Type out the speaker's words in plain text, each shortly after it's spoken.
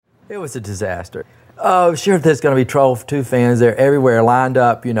It was a disaster. Oh, sure, there's going to be Troll 2 fans. They're everywhere lined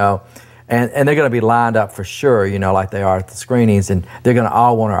up, and they're going to be lined up for sure, like they are at the screenings, and they're going to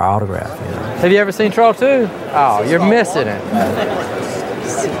all want our autograph. Have you ever seen Troll 2? Oh, you're missing it.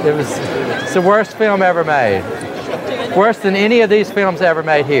 It's the worst film ever made. Worse than any of these films ever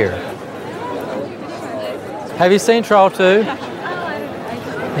made here. Have you seen Troll 2?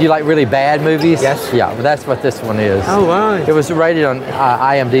 Do you like really bad movies? Yes. Yeah, but that's what this one is. Oh, right. It was rated on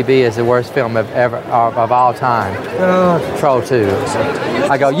IMDb as the worst film of all time. Oh. Troll 2.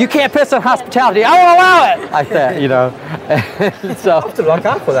 I go, you can't piss on hospitality. I won't allow it. Like that, So I have to look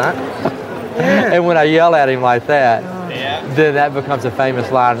out for that. Yeah. And when I yell at him like that, then that becomes a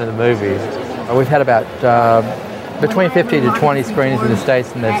famous line in the movie. We've had about between 15 to 20 screenings in the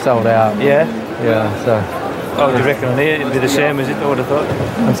States, and they've sold out. Yeah? Yeah, so. Oh, do you reckon on here it'd be the same as it, I would have thought?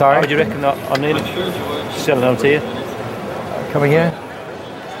 I'm sorry? How would you reckon that on here? Selling out here? Come again?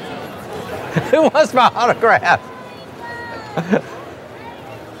 Who wants my autograph?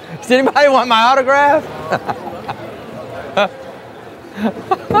 Does anybody want my autograph?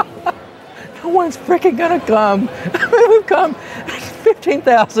 No one's freaking gonna come. We've come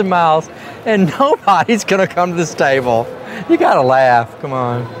 15,000 miles and nobody's gonna come to this table. You gotta laugh, come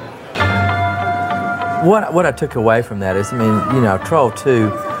on. What I took away from that is, Troll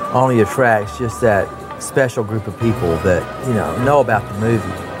 2 only attracts just that special group of people that, know about the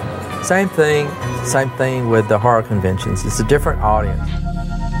movie. Same thing with the horror conventions. It's a different audience.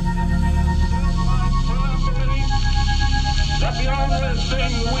 The only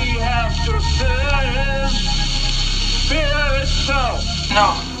thing we have to fear is itself.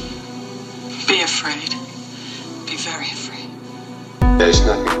 No. Be afraid. Be very afraid. There is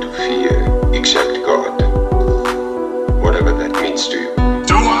nothing to fear except God. Whatever that means to you.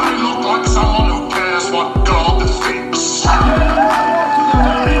 Do I look like someone who cares what God thinks? Why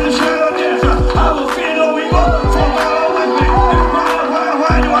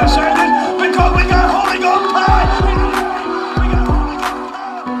do I say this? Because we got Holy Ghost pie!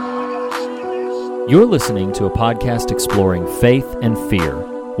 You're listening to a podcast exploring faith and fear,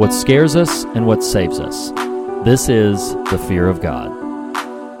 what scares us and what saves us. This is The Fear of God.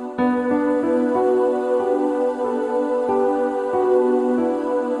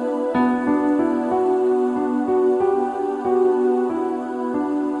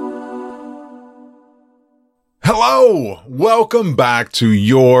 Hello! Welcome back to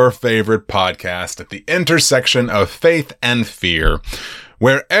your favorite podcast at the intersection of faith and fear,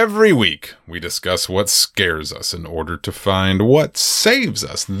 where every week we discuss what scares us in order to find what saves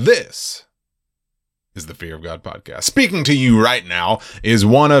us. This is the Fear of God podcast. Speaking to you right now is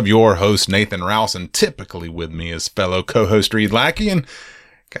one of your hosts, Nathan Rouse, and typically with me is fellow co-host Reed Lackey. And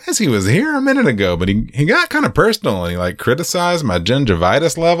guys, he was here a minute ago, but he got kind of personal and he criticized my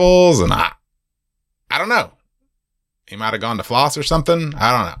gingivitis levels, and I don't know. He might have gone to floss or something.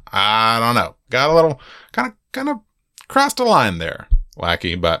 I don't know. Got a little kind of crossed a line there,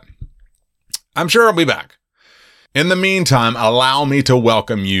 Lackey, but I'm sure I'll be back. In the meantime, allow me to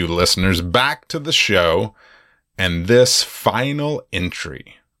welcome you listeners back to the show and this final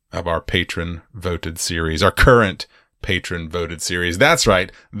entry of our patron voted series, our current patron voted series. That's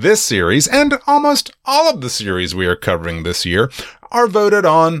right. This series and almost all of the series we are covering this year are voted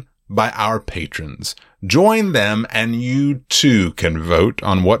on by our patrons. Join them and you too can vote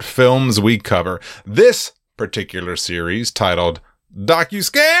on what films we cover. This particular series, titled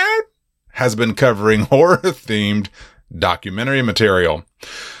Docu-Scared, has been covering horror-themed documentary material.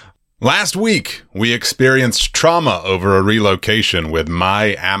 Last week, we experienced trauma over a relocation with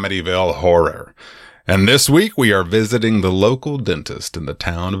My Amityville Horror. And this week, we are visiting the local dentist in the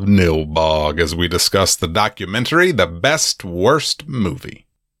town of Nilbog as we discuss the documentary, The Best Worst Movie.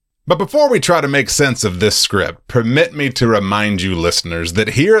 But before we try to make sense of this script, permit me to remind you listeners that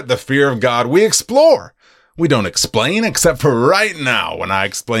here at The Fear of God, we explore. We don't explain, except for right now when I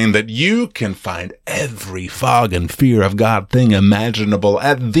explain that you can find every fog and Fear of God thing imaginable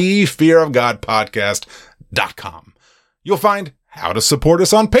at thefearofgodpodcast.com. You'll find how to support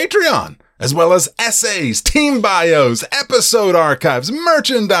us on Patreon, as well as essays, team bios, episode archives,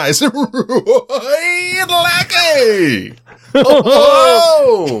 merchandise. Right, Lackey!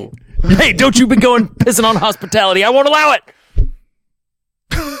 Oh! Hey, don't you be going pissing on hospitality. I won't allow it.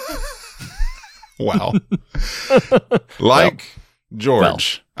 Wow.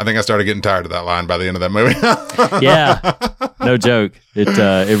 George. I think I started getting tired of that line by the end of that movie. Yeah. No joke. It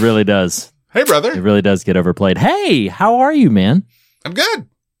really does. Hey, brother. It really does get overplayed. Hey, how are you, man? I'm good.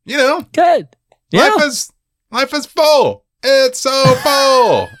 Good. Yeah. Life is full. It's so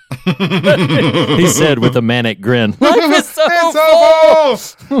full. He said with a manic grin. Life is so It's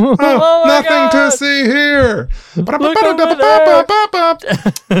so full. Oh my Nothing to God. see here.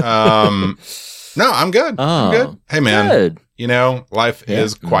 No, I'm good. I'm good. Hey, man. Good. You know, life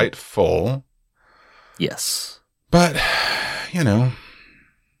is quite full, Yes. but you know,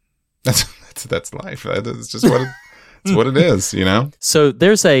 that's life. That's just what it's what it is. You know. So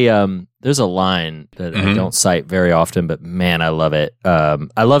there's a line that I don't cite very often, but man, I love it.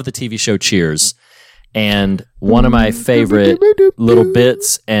 I love the TV show Cheers, and one of my favorite little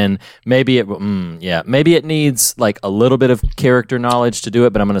bits, and maybe it needs like a little bit of character knowledge to do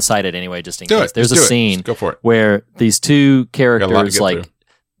it, but I'm going to cite it anyway just in Do case. it. There's Just a do it. scene Just go for it. where these two Got a lot to characters get like through.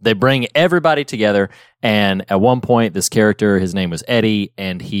 they bring everybody together, and at one point this character, his name was Eddie,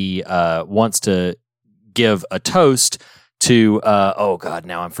 and he wants to give a toast to oh god,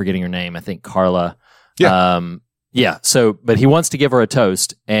 now I'm forgetting her name. I think Carla. Yeah. So, but he wants to give her a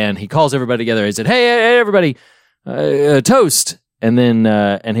toast, and he calls everybody together. He said, "Hey, everybody, a toast!" And then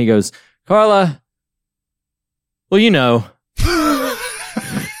and he goes, "Carla, well, you know."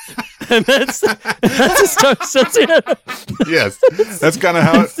 And that's his toast. That's it. Yes, that's kind of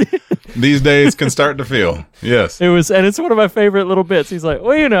how it, these days can start to feel. Yes. And it's one of my favorite little bits. He's like,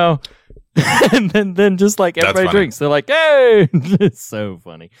 "Well, you know." And then just like everybody funny. drinks, they're like, "Hey!" It's so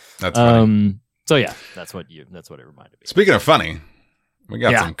funny. That's funny. So yeah, that's what it reminded me. Speaking of funny, we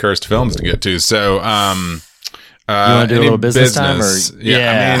got some cursed films to get to. So, you want to do a little business time, or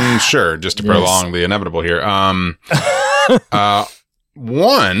I mean, sure, just to prolong the inevitable here.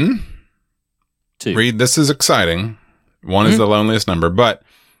 One, two. Reed, this is exciting. One is The Loneliest Number, but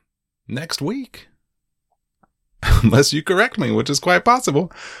next week, unless you correct me, which is quite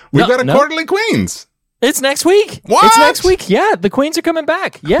possible, we've got a Quarterly Queens. It's next week. What? It's next week. Yeah, the Queens are coming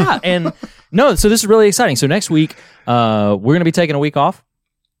back. Yeah, and no, so this is really exciting. So next week, we're going to be taking a week off,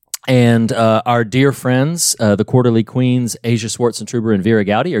 and our dear friends, the Quarterly Queens, Asia Schwartzentruber and Vera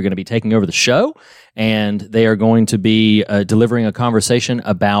Gowdy, are going to be taking over the show, and they are going to be delivering a conversation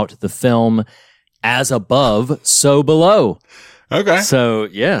about the film As Above, So Below. Okay. So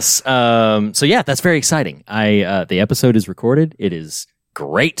yes, so yeah, that's very exciting. The episode is recorded. It is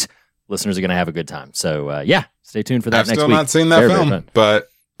great. Listeners are going to have a good time. So yeah, stay tuned for that I've next week. still not seen that Very, very film, fun. but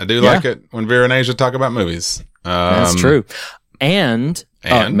I do like it when Vera and Asia talk about movies. That's true. And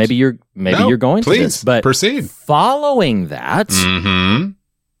maybe you're going to this, but proceed. Following that, Mm-hmm.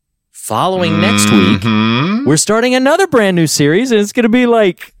 next week, we're starting another brand new series, and it's going to be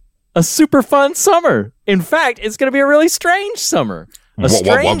like a super fun summer. In fact, it's going to be a really strange summer. A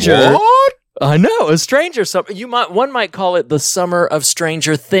stranger. What? I know, a stranger summer. One might call it the summer of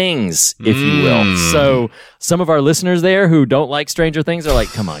Stranger Things, if you will. So some of our listeners there who don't like Stranger Things are like,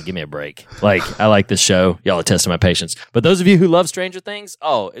 "Come on, give me a break." Like, I like this show. Y'all are testing my patience. But those of you who love Stranger Things,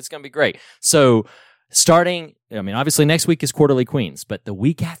 it's going to be great. So starting, obviously next week is Quarterly Queens, but the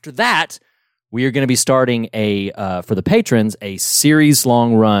week after that, we are going to be starting for the patrons, a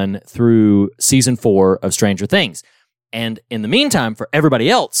series-long run through season 4 of Stranger Things. And in the meantime, for everybody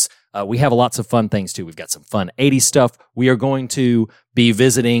else, we have lots of fun things too. We've got some fun 80s stuff. We are going to be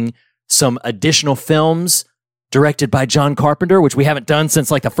visiting some additional films directed by John Carpenter, which we haven't done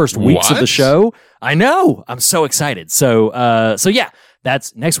since like the first weeks of the show. I know. I'm so excited. So yeah,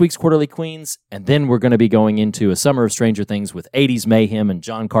 that's next week's Quarterly Queens. And then we're going to be going into a summer of Stranger Things with 80s mayhem and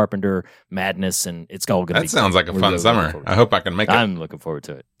John Carpenter madness. And it's all going to be. That sounds like a fun summer. I hope I can make it. I'm looking forward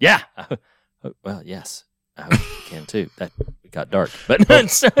to it. Yeah. Well, yes. I hope you can too. That got dark, but hope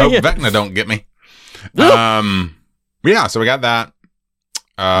Vecna don't get me. Yeah, so we got that.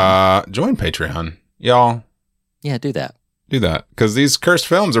 Join Patreon, y'all. Yeah, do that. Do that because these cursed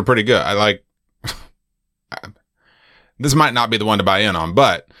films are pretty good. I like. This might not be the one to buy in on,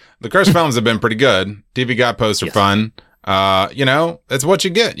 but the cursed films have been pretty good. TV Guideposts are fun. It's what you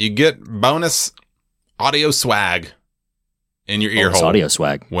get. You get bonus audio swag in your ear hole. Audio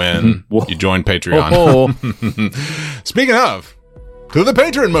swag when you join Patreon. Speaking of, to the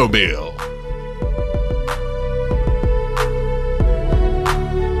Patreon Mobile.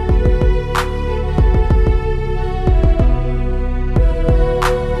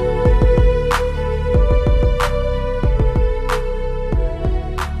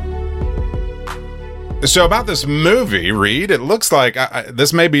 So about this movie, Reed, it looks like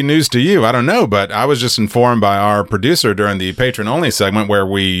this may be news to you. I don't know, but I was just informed by our producer during the patron-only segment where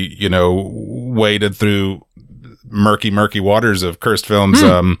we, waded through murky waters of cursed films,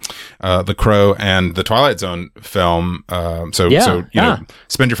 The Crow and the Twilight Zone film. So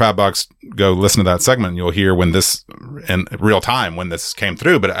spend your $5, go listen to that segment, and you'll hear when this in real time when this came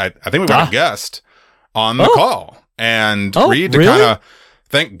through. But I think we got a guest on the call, and Reed to kind of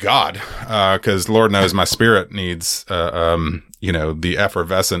Thank God, because Lord knows my spirit needs, the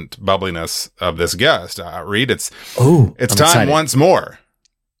effervescent bubbliness of this guest. Reed, it's time excited. once more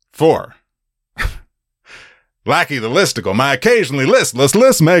for Lackey the Listicle, my occasionally listless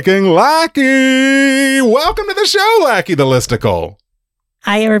list-making Lackey. Welcome to the show, Lackey the Listicle.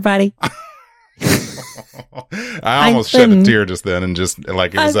 Hi, everybody. I almost shed a tear just then, and just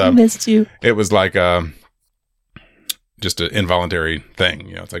like it was. I missed you. It was like just an involuntary thing.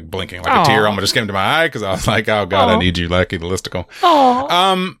 It's like blinking, like a tear almost just came to my eye because I was like, "Oh God, I need you, Lackey the Listicle."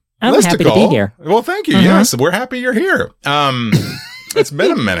 I'm Listicle, happy to be here. Well, thank you. Yes, we're happy you're here. It's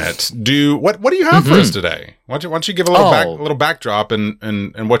been a minute. What do you have for us today? Why don't you give a little backdrop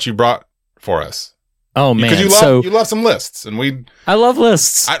and what you brought for us? Oh man, because you love some lists, and I love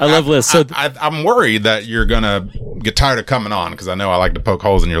lists. I love lists. So I'm worried that you're gonna get tired of coming on because I know I like to poke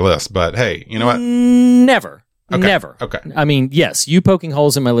holes in your list. But hey, you know what? Never. Okay. Never. Okay. I mean, yes, you poking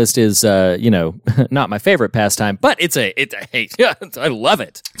holes in my list is, not my favorite pastime, but I love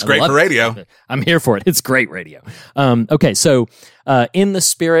it. It's great for radio. I'm here for it. It's great radio. Okay, so in the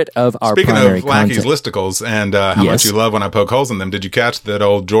spirit of our Speaking primary of Lackey's content, listicles and how much you love when I poke holes in them, did you catch that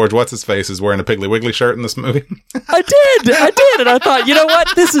old George What's-His-Face is wearing a Piggly Wiggly shirt in this movie? I did, and I thought, you know what?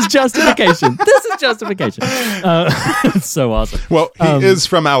 This is justification. It's so awesome. Well, he is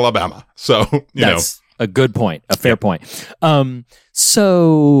from Alabama, so, That's a good point, a fair point.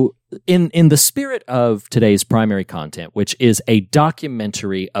 So in the spirit of today's primary content, which is a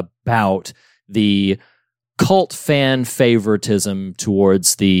documentary about the cult fan favoritism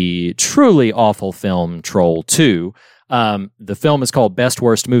towards the truly awful film Troll 2, the film is called Best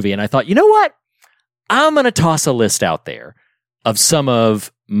Worst Movie, and I thought, you know what? I'm going to toss a list out there of some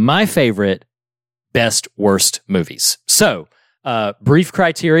of my favorite best worst movies. So, brief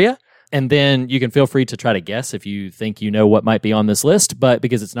criteria. And then you can feel free to try to guess if you think you know what might be on this list. But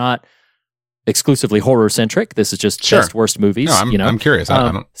because it's not exclusively horror-centric, this is just best worst movies. No, I'm curious. I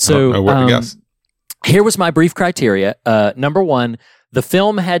don't know what to guess. Here was my brief criteria. Number one, the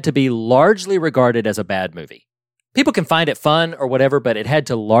film had to be largely regarded as a bad movie. People can find it fun or whatever, but it had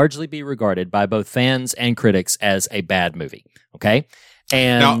to largely be regarded by both fans and critics as a bad movie. Okay?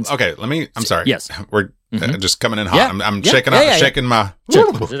 And now, okay, I'm sorry. Yes. We're just coming in hot. Yeah. I'm shaking shaking my... Get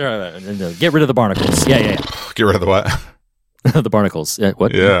rid of the barnacles. Yeah. Get rid of the what? The barnacles.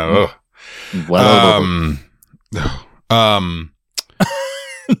 What? Yeah.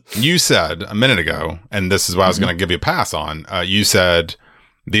 You said a minute ago, and this is what I was going to give you a pass on. You said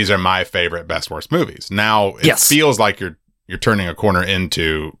these are my favorite best worst movies. Now it feels like you're turning a corner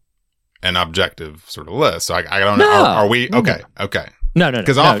into an objective sort of list. So I don't know. Are we okay? No.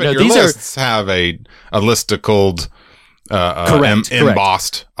 Because often your lists have a listicled,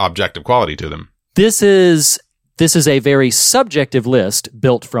 embossed objective quality to them. This is a very subjective list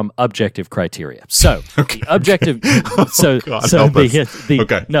built from objective criteria. So the objective,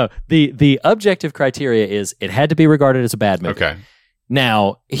 the objective criteria is it had to be regarded as a bad movie. Okay.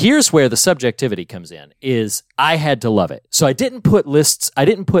 Now, here's where the subjectivity comes in, is I had to love it. So I didn't put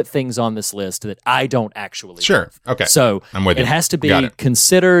things on this list that I don't actually love. Okay. So I'm with you. It has to be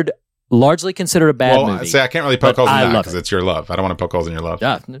largely considered a bad movie. See, I can't really poke holes in that because it's your love. I don't want to poke holes in your love.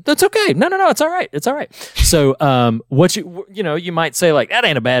 That's okay. No, it's all right. It's all right. So, what you might say like that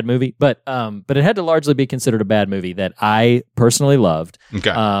ain't a bad movie, but it had to largely be considered a bad movie that I personally loved.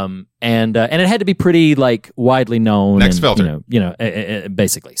 Okay. And it had to be pretty like widely known. Next filter.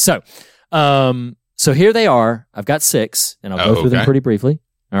 Basically. So, here they are. I've got 6, and I'll go through them pretty briefly.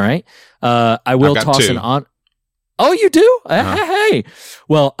 All right. I will toss 2. an on. Oh, you do? Hey.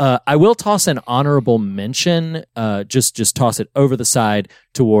 Well, I will toss an honorable mention. Just toss it over the side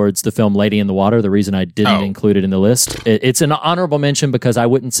towards the film Lady in the Water. The reason I didn't include it in the list. It's an honorable mention because I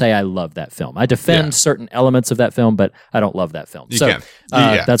wouldn't say I love that film. I defend certain elements of that film, but I don't love that film.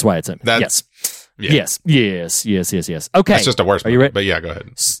 That's why it's in. Yes. Yes. Okay. That's just a worse movie, ready? But yeah, go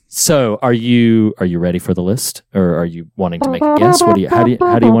ahead. So are you ready for the list, or are you wanting to make a guess? How do you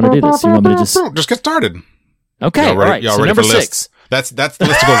want to do this? You want me to just get started? Okay, all right. Y'all so ready number for 6. lists? That's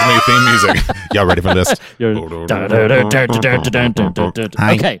Listicle's new theme music. Y'all ready for this?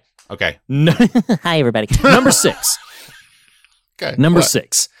 Okay. Okay. Hi, everybody. Number 6. Okay. Number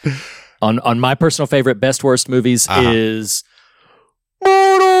 6. On my personal favorite best worst movies is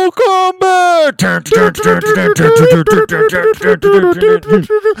Mortal Kombat.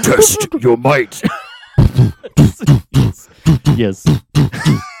 Test your might. Yes.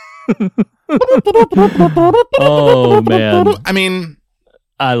 Oh man! I mean,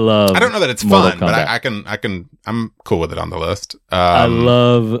 I don't know that it's Mortal fun, but I'm cool with it on the list. I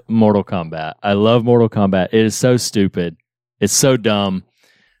love Mortal Kombat. It is so stupid. It's so dumb.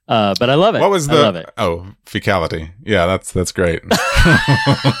 But I love it. What was I love it. Oh, fecality. Yeah, that's great.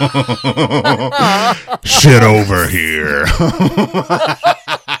 Shit over here.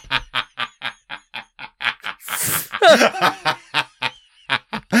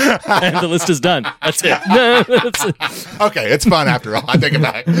 And the list is done. That's it. No, that's it. Okay, it's fun after all. I take it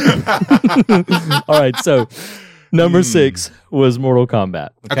back. All right, so number 6 was Mortal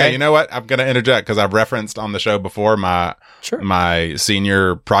Kombat. Okay, you know what? I'm going to interject because I've referenced on the show before my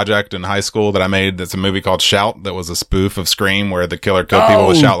senior project in high school that I made. That's a movie called Shout that was a spoof of Scream where the killer killed people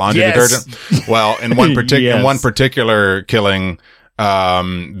with Shout laundry detergent. Well, in one particular killing,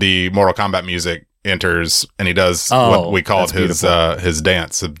 the Mortal Kombat music enters and he does what we called his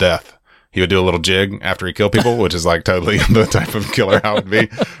dance of death. He would do a little jig after he killed people, which is like totally the type of killer I would be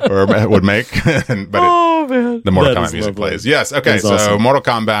or would make. The Mortal Kombat music plays. Yes. Okay. So awesome. Mortal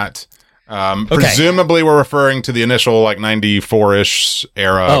Kombat. Presumably we're referring to the initial like 94-ish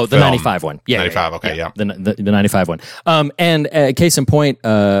era. Oh, the 95 one. Yeah. 95. Okay. Yeah. The 95 one. And case in point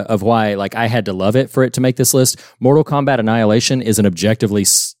of why like I had to love it for it to make this list. Mortal Kombat Annihilation is an objectively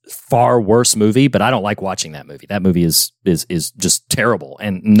far worse movie, but I don't like watching that movie. That movie is just terrible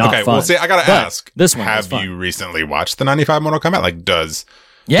and not fun. Well, see, I got to ask, this one have you recently watched the 95 Mortal Kombat? Like, does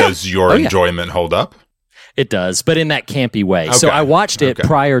your enjoyment hold up? It does, but in that campy way. Okay. So I watched it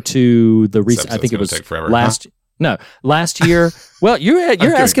prior to the recent. I think it was last year. Well, you're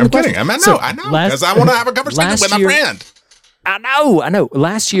asking the question. I know, because I want to have a conversation with my friend. I know.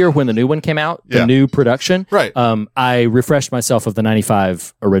 Last year when the new one came out, the new production, right? I refreshed myself of the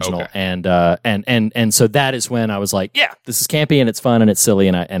 95 original, and so that is when I was like, yeah, this is campy and it's fun and it's silly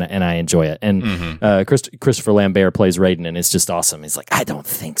and I enjoy it. And Christopher Lambert plays Raiden and it's just awesome. He's like, I don't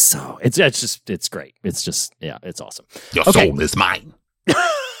think so. It's great. It's just it's awesome. Your soul is mine.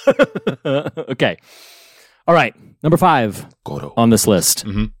 Okay, all right. Number 5 on this list.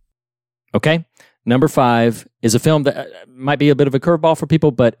 Mm-hmm. Okay. Number 5 is a film that might be a bit of a curveball for people,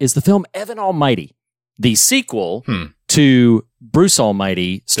 but is the film Evan Almighty, the sequel to Bruce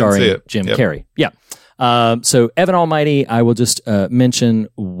Almighty starring Jim Carrey. Yeah. So Evan Almighty, I will just mention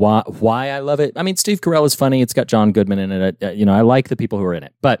why I love it. I mean, Steve Carell is funny. It's got John Goodman in it. I like the people who are in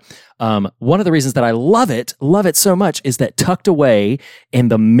it. But one of the reasons that I love it so much is that tucked away in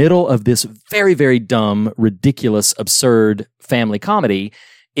the middle of this very, very dumb, ridiculous, absurd family comedy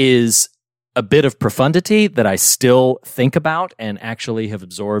is a bit of profundity that I still think about and actually have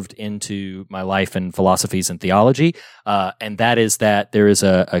absorbed into my life and philosophies and theology. And that is that there is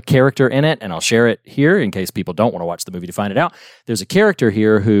a character in it, and I'll share it here in case people don't want to watch the movie to find it out. There's a character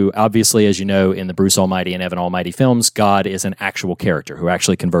here who, obviously, as you know, in the Bruce Almighty and Evan Almighty films, God is an actual character who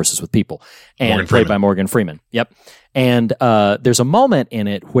actually converses with people. And played by Morgan Freeman. Yep. And there's a moment in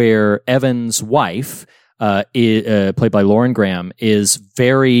it where Evan's wife, played by Lauren Graham, is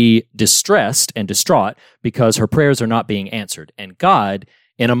very distressed and distraught because her prayers are not being answered. And God,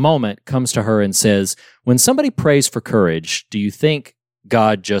 in a moment, comes to her and says, when somebody prays for courage, do you think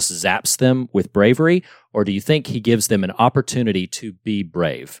God just zaps them with bravery, or do you think he gives them an opportunity to be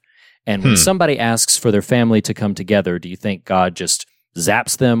brave? And when somebody asks for their family to come together, do you think God just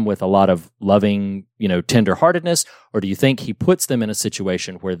zaps them with a lot of loving, tenderheartedness, or do you think he puts them in a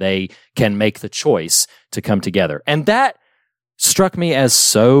situation where they can make the choice to come together? And that struck me as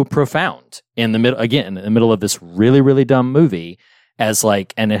so profound in the middle of this really, really dumb movie,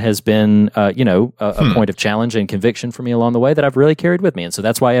 and it has been, a point of challenge and conviction for me along the way that I've really carried with me. And so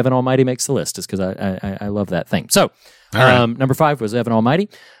that's why Evan Almighty makes the list, is because I love that thing. So, number 5 was Evan Almighty.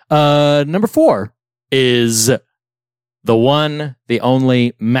 Number 4 is the one, the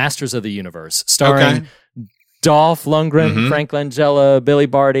only Masters of the Universe, starring Dolph Lundgren, Frank Langella, Billy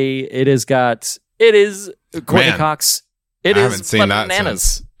Barty. It is Courtney Cox. I haven't seen that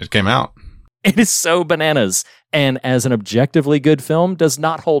since it came out. It is so bananas. And as an objectively good film, does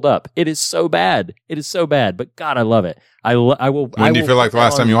not hold up. It is so bad. But God, I love it. I will. When do you feel like the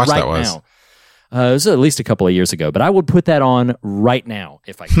last time you watched that was? Now. It was at least a couple of years ago, but I would put that on right now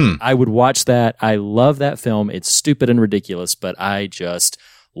if I could. I would watch that. I love that film. It's stupid and ridiculous, but I just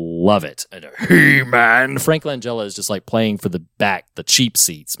love it. Hey, man. Frank Langella is just like playing for the cheap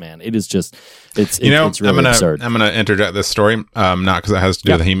seats, man. It is just, it's really absurd. I'm going to interject this story, not because it has to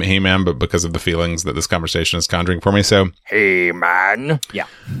do with He-Man, but because of the feelings that this conversation is conjuring for me. So, hey, man. Yeah.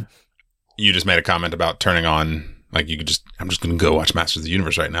 You just made a comment about turning on, like, I'm just going to go watch Masters of the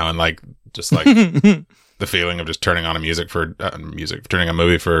Universe right now. And like, just like the feeling of just turning on turning a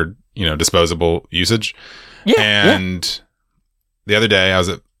movie for, disposable usage. Yeah. And the other day I was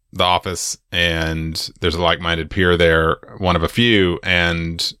at the office and there's a like-minded peer there, one of a few,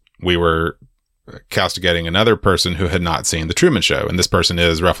 and we were castigating another person who had not seen The Truman Show. And this person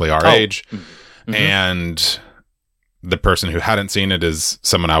is roughly our age. Mm-hmm. And the person who hadn't seen it is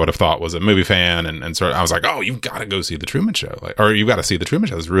someone I would have thought was a movie fan. And so I was like, oh, you've got to go see The Truman Show. Or you've got to see The Truman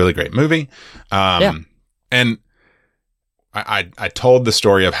Show. It's a really great movie. And I told the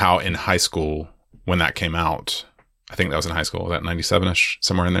story of how in high school, when that came out, I think that was in high school, that 97-ish,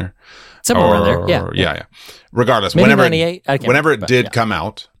 somewhere in there. Somewhere around there, yeah. Regardless, maybe whenever 98, it did come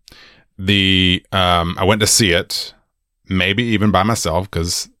out, I went to see it, maybe even by myself,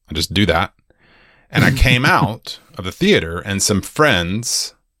 because I just do that. And I came out of the theater, and some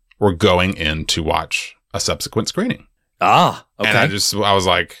friends were going in to watch a subsequent screening. Ah, okay. And I was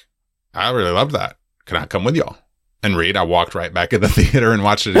like, I really loved that. Can I come with y'all? And Reed, I walked right back in the theater and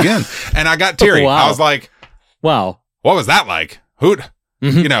watched it again. And I got teary. Wow. I was like, wow. What was that like?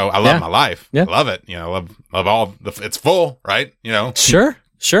 Mm-hmm. I love my life. Yeah. I love it. Love all it's full, right? Sure.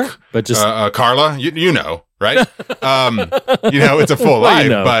 But just, Carla, you know, right? It's a full life,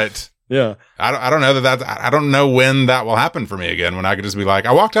 but yeah, I don't know I don't know when that will happen for me again, when I could just be like,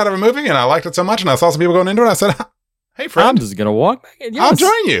 I walked out of a movie and I liked it so much and I saw some people going into it. I said, hey friend, I'm just going to walk back in. I'll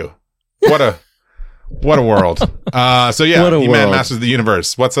join you. What a world. So yeah, He-Man Masters of the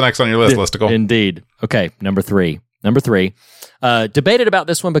Universe. What's the next on your list, Listicle? Indeed. Okay. Number three. Debated about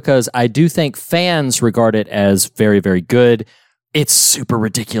this one because I do think fans regard it as very, very good. It's super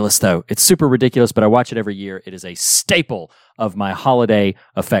ridiculous, though. It's super ridiculous, but I watch it every year. It is a staple of my holiday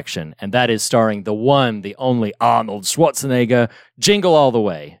affection, and that is starring the one, the only Arnold Schwarzenegger. Jingle All the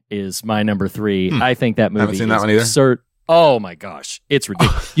Way is my number 3. I think that movie haven't seen that one either. absurd. Oh my gosh, it's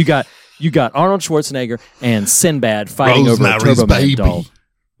ridiculous. You got Arnold Schwarzenegger and Sinbad fighting over a Turbo Man doll.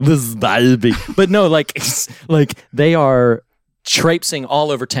 This baby, but no, like they are traipsing all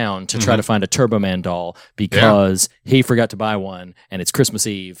over town to try to find a Turbo Man doll because he forgot to buy one, and it's Christmas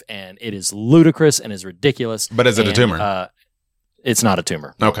Eve, and it is ludicrous and is ridiculous. But is it a tumor? It's not a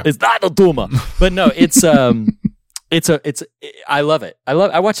tumor. Okay, it's not a tumor. But no, it's I love it.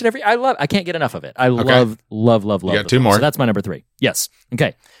 I watch it I can't get enough of it. I love. You got 2 more. So that's my number 3. Yes.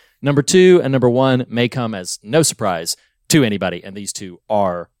 Okay. Number 2 and number 1 may come as no surprise to anybody, and these 2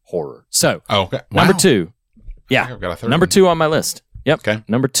 are horror. So, number 2. Yeah. I've got a third number one. 2 on my list. Yep. Okay.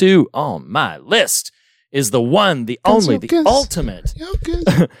 Number 2 on my list is the one, the only, the ultimate.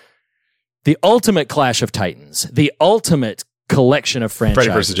 The ultimate Clash of Titans. The ultimate collection of franchises.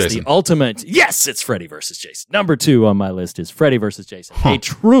 Freddy vs. Jason. The ultimate. Yes, it's Freddy vs. Jason. Number 2 on my list is Freddy vs. Jason. A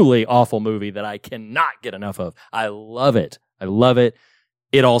truly awful movie that I cannot get enough of. I love it.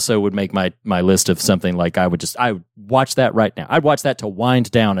 It also would make my list of something like I would watch that right now. I'd watch that to wind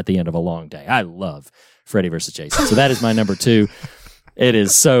down at the end of a long day. I love Freddy vs. Jason. So that is my number 2. It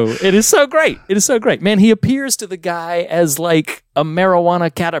is so great. It is so great. Man, he appears to the guy as like a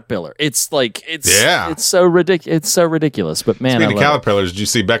marijuana caterpillar. It's so ridiculous. It's so ridiculous. But man, speaking of caterpillars, did you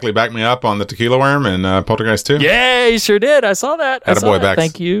see Beckley back me up on the Tequila Worm and Poltergeist 2? Yeah, he sure did. I saw that. Attaboy, Bex.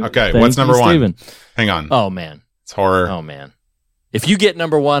 Thank you. Okay, what's number 1? Steven. Hang on. Oh man, it's horror. Oh man. If you get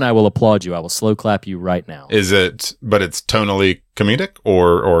number 1, I will applaud you. I will slow clap you right now. Is it? But it's tonally comedic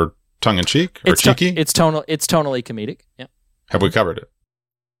or tongue in cheek or cheeky? It's tonally comedic. Yeah. Have we covered it?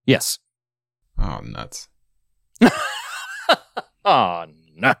 Yes. Oh, nuts. Oh,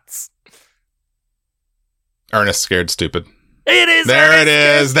 nuts. Ernest Scared Stupid. It is. There it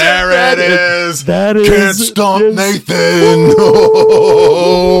is. There it is. That is. Can't stop Nathan.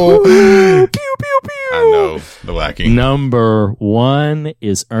 Pew, pew, pew. I know the lacking. Number 1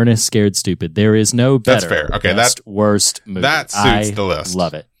 is Ernest Scared Stupid. There is no better. That's fair. Okay, best, worst movie. That suits the list.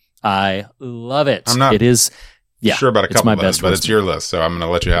 Love it. I love it. I'm not. It is. Yeah, sure about a couple my of those, best but it's your list, so I'm going to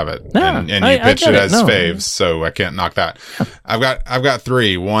let you have it. And you pitched it as faves, so I can't knock that. I've got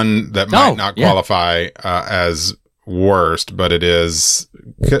 3. One that might not qualify as worst, but it is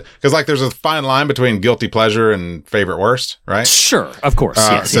because like there's a fine line between guilty pleasure and favorite worst, right? Sure, of course.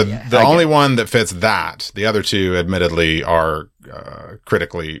 The only one that fits that, the other 2 admittedly are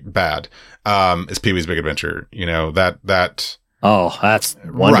critically bad, is Pee-wee's Big Adventure. That. Oh, that's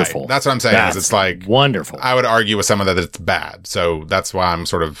wonderful. Right. That's what I'm saying. Is it's like wonderful. I would argue with someone that it's bad, so that's why I'm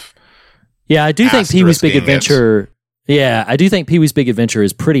sort of. Yeah, I do think Pee-wee's Big Adventure. Yeah, I do think Pee-wee's Big Adventure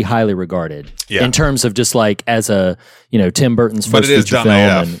is pretty highly regarded in terms of just like as a Tim Burton's first feature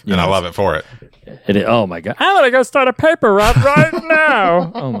film, and I love it for it. Oh my god, I'm gonna go start a paper route right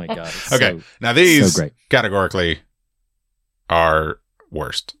now. Oh my god. Okay, now these categorically are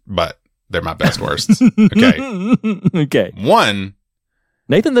worst, but they're my best worsts. Okay. Okay. 1.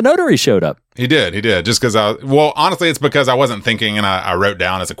 Nathan the Notary showed up. He did. Just because honestly, it's because I wasn't thinking and I wrote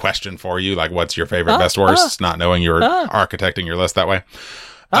down as a question for you, like, what's your favorite best worst, not knowing you were architecting your list that way.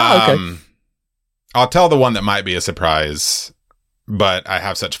 Okay. I'll tell the one that might be a surprise, but I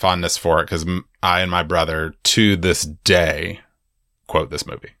have such fondness for it because I and my brother to this day quote this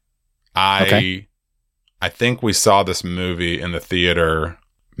movie. I think we saw this movie in the theater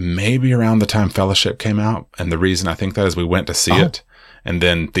maybe around the time Fellowship came out. And the reason I think that is we went to see it and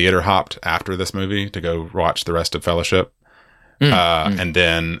then theater hopped after this movie to go watch the rest of Fellowship. And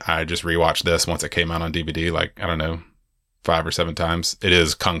then I just rewatched this once it came out on DVD, like, I don't know, 5 or 7 times. It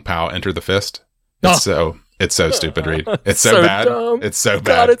is Kung Pao Enter the Fist. It's so stupid, Reed. It's so bad. Dumb. It's so bad.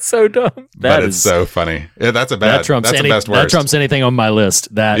 God, it's so dumb. It's so funny. Yeah, that's the best worst. That trumps anything on my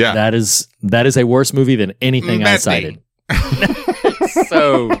list. That is a worse movie than anything I cited.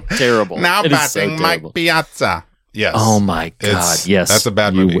 So terrible. Now batting Mike Piazza. Yes. Oh my God. Yes. That's a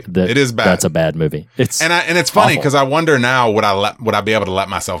bad movie. It is bad. That's a bad movie. It's it's funny because I wonder now would I be able to let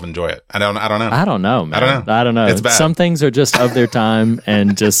myself enjoy it? I don't know. I don't know, man. I don't know. It's bad. Some things are just of their time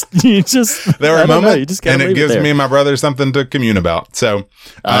and you just there are moments and it gives me and my brother something to commune about. So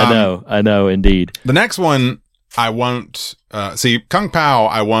I know indeed. The next one I won't see Kung Pao.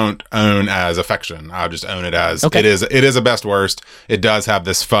 I won't own as affection. I'll just own it as it is. It is a best worst. It does have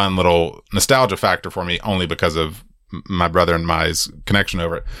this fun little nostalgia factor for me, only because of my brother and my connection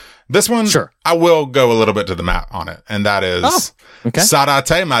over it. This one, I will go a little bit to the mat on it, and that is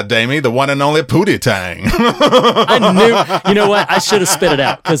Sarate, my Damie, the one and only Pootie Tang. I knew. You know what? I should have spit it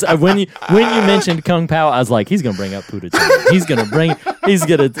out because when you mentioned Kung Pao, I was like, he's gonna bring up Pootie Tang. He's gonna Pootie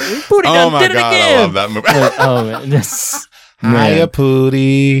Tang did it again. I love that movie. Oh man, yes. Hiya,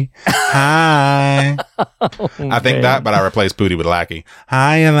 Pootie. Hi. I think that, but I replaced Pootie with Lackey.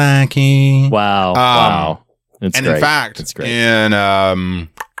 Hiya, Lackey. Wow. Wow. It's great. In fact, in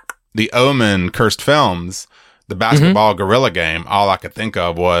the Omen cursed films, the basketball gorilla game, all I could think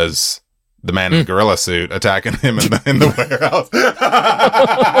of was the man in the gorilla suit attacking him in the warehouse.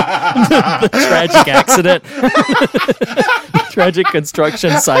 The tragic accident. Tragic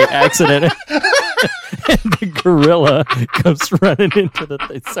construction site accident. And the gorilla comes running into the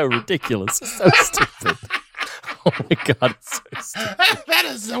thing. It's so ridiculous. It's so stupid. Oh my God, it's so stupid. That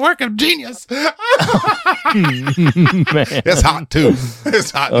is the work of genius. Man. It's hot too.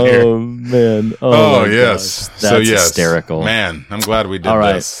 It's hot in here. Oh man. Oh yes. Gosh. That's hysterical. Man, I'm glad we did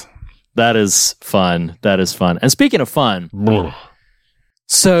this. That is fun. And speaking of fun,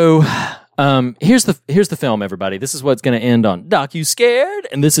 so here's the film, everybody. This is what's going to end on Docu Scared,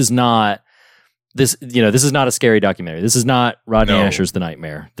 and this is not a scary documentary. This is not Rodney Asher's The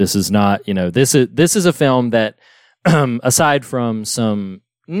Nightmare. This is not, this is a film that, aside from some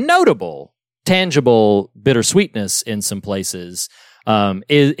notable, tangible bittersweetness in some places,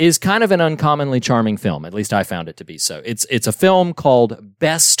 is kind of an uncommonly charming film. At least I found it to be so. It's a film called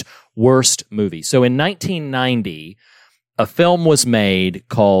Best Worst Movie. So in 1990, a film was made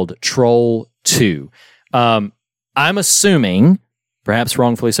called Troll 2. I'm assuming, perhaps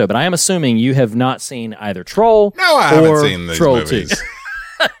wrongfully so, but I am assuming you have not seen either Troll I haven't seen these Troll movies.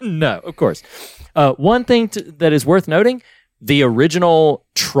 2. No, of course. One thing that is worth noting, the original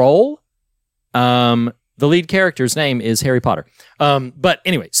Troll, the lead character's name is Harry Potter. But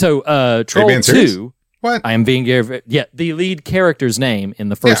anyway, so Troll 2. What? I am being the lead character's name in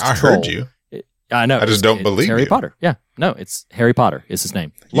the first Troll. I heard you. I know. I just don't believe Harry you. Potter. Yeah. No, it's Harry Potter is his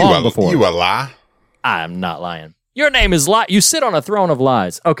name. You a lie. I'm not lying. Your name is lie. You sit on a throne of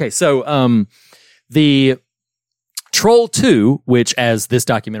lies. Okay, so the Troll 2, which, as this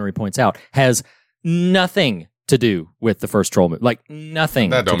documentary points out, has nothing to do with the first Troll movie. Like, nothing.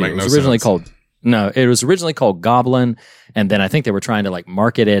 That don't to do. make no It was originally sense. it was originally called Goblin, and then I think they were trying to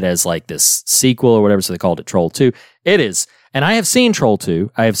market it as this sequel or whatever, so they called it Troll 2. It is. And I have seen Troll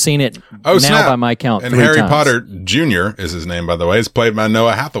 2. I have seen it by my count and 3 Harry times. Potter Jr. is his name, by the way. Is played by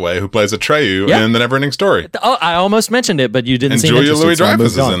Noah Hathaway, who plays Atreyu in The Neverending Story. Oh, I almost mentioned it, but you didn't and seem Julia interested.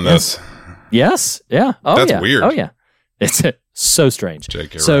 Louis-Dreyfus is in this. Yes. Yeah. Oh, That's yeah. weird. Oh, yeah. It's so strange.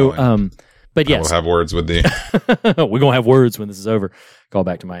 J.K. So, Rowling. but yes. We'll have words with the... We're going to have words when this is over. Call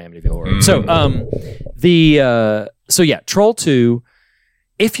back to my Amityville Horror. So, Troll 2,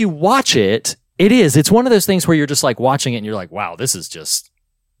 if you watch it, it's one of those things where you're just watching it and you're like, wow, this is just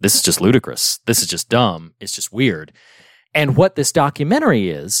ludicrous. This is just dumb. It's just weird. And what this documentary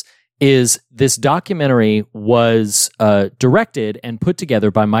is this documentary was directed and put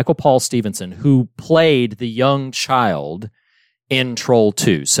together by Michael Paul Stevenson, who played the young child in Troll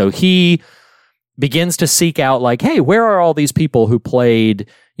 2. So he begins to seek out hey, where are all these people who played,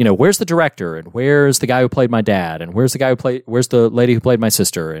 where's the director and where's the guy who played my dad and where's the lady who played my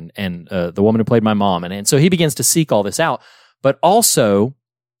sister and the woman who played my mom. And so he begins to seek all this out, but also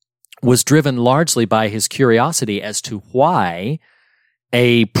was driven largely by his curiosity as to why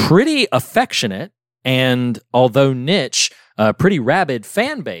a pretty affectionate And although niche, a pretty rabid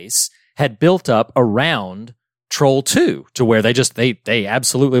fan base had built up around Troll 2 to where they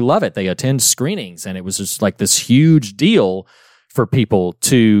absolutely love it. They attend screenings, and it was just like this huge deal for people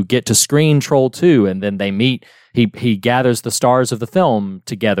to get to screen Troll 2, and then they meet. He gathers the stars of the film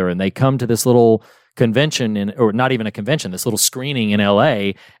together, and they come to this little convention, or not even a convention, this little screening in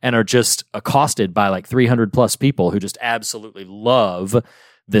LA, and are just accosted by like 300 plus people who just absolutely love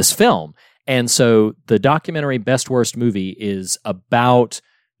this film. And so the documentary Best Worst Movie is about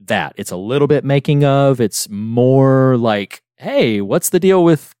that. It's a little bit making of. It's more like, hey, what's the deal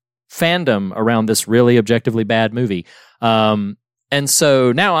with fandom around this really objectively bad movie? And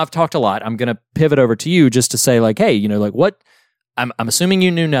so now I've talked a lot. I'm going to pivot over to you just to say, like, hey, you know, like what? I'm assuming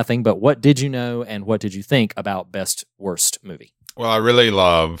you knew nothing, but what did you know, and what did you think about Best Worst Movie? Well, I really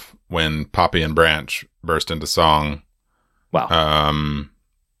love when Poppy and Branch burst into song. Wow.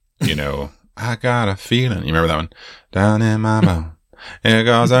 You know, I got a feeling. You remember that one? Down in my bone. It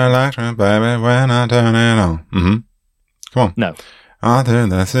goes electric, baby, when I turn it on. Mm-hmm. Come on. No. All through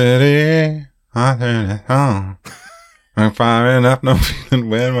the city, I turn it on. I'm firing up, no feeling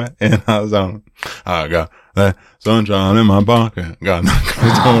when we're in our zone. I got that sunshine in my pocket. Got that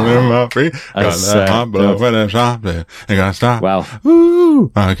crystal in my feet. Got that hot blood when it's hot there. It got stop. Wow.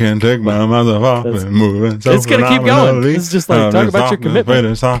 Ooh, I can't take my mouth off and moving so it's going to keep going. It's just like, talk about your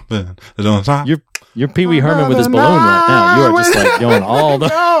commitment. You're Pee Wee Herman with his balloon right now. You are just like going all the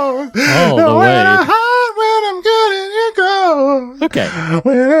way. When I'm good and you go. Okay.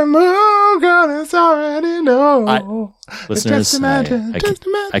 When I move, girl, it's already know. Listeners, I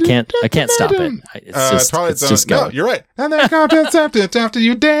can't stop it. It's just going. No, you're right. And then after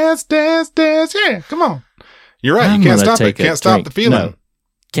you dance. Yeah, come on. You're right. You can't stop it. Can't stop the feeling. No.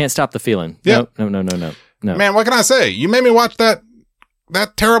 Can't stop the feeling. Yeah. No. Man, what can I say? You made me watch that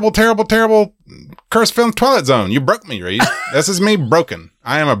terrible cursed film Twilight Zone. You broke me, Reed. This is me broken.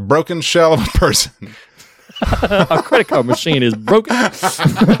 I am a broken shell of a person. A credit card machine is broken.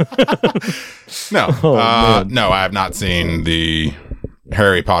 No, I have not seen the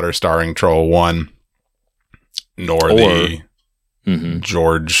Harry Potter starring Troll 1, nor the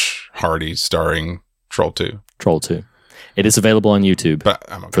George Hardy starring Troll 2. Troll 2. It is available on YouTube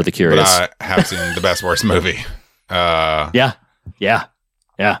for the curious. But I have seen the Best Worst Movie. Yeah. Well,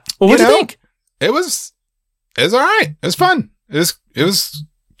 what do you think? It was all right. It was fun. It was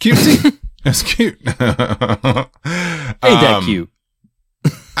cutesy. It was cute. Ain't that cute?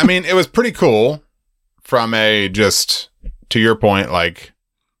 I mean, it was pretty cool from a, just to your point, like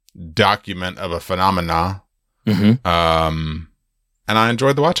document of a phenomena. Mm-hmm. And I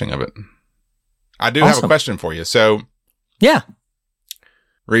enjoyed the watching of it. I do have a question for you. So, yeah,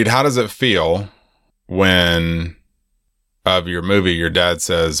 Reed, how does it feel when of your movie, your dad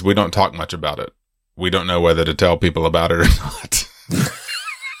says, we don't talk much about it. We don't know whether to tell people about it or not.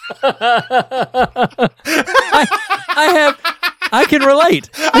 I can relate.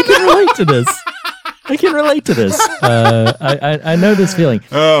 I can relate to this. I know this feeling.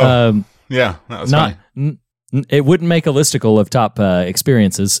 Yeah, that was funny. It wouldn't make a listicle of top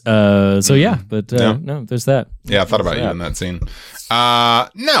experiences. So yeah, but no, there's that. Yeah, I thought about you in that scene.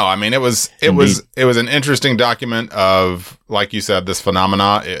 No, I mean, it was an interesting document of, like you said, this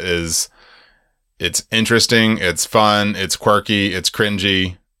phenomena. It's interesting. It's fun. It's quirky. It's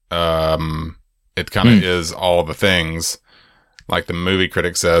cringy. It kind of is all the things. Like the movie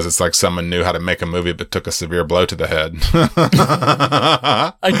critic says, it's like someone knew how to make a movie but took a severe blow to the head.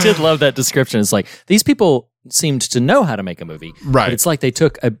 I did love that description. It's like, these people seemed to know how to make a movie. Right. But it's like they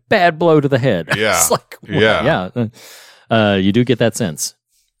took a bad blow to the head. Yeah. It's like, you do get that sense.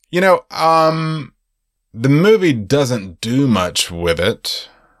 You know, the movie doesn't do much with it,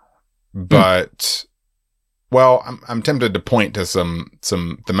 but... Well, I'm tempted to point to some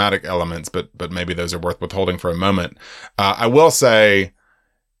thematic elements, but maybe those are worth withholding for a moment. I will say,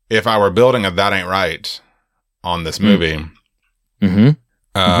 if I were building a That Ain't Right on this movie,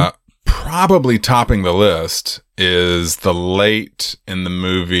 probably topping the list is the late in the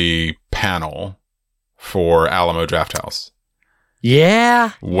movie panel for Alamo Drafthouse.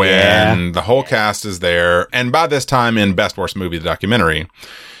 Yeah. When the whole cast is there, and by this time in Best Worst Movie, the documentary,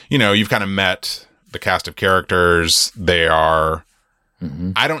 you know, you've kind of met the cast of characters. They are,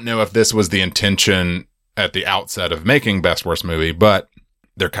 I don't know if this was the intention at the outset of making Best Worst Movie, but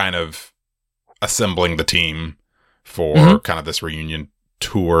they're kind of assembling the team for kind of this reunion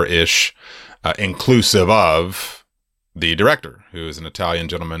tour-ish, inclusive of the director, who is an Italian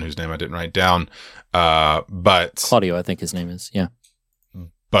gentleman whose name I didn't write down. But Claudio, I think his name is. Yeah.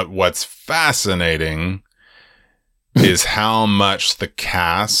 But what's fascinating is how much the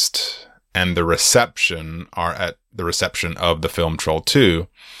cast and the reception of the film Troll 2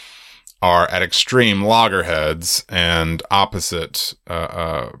 are at extreme loggerheads and opposite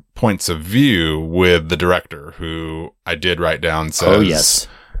points of view with the director, who I did write down says, oh, yes.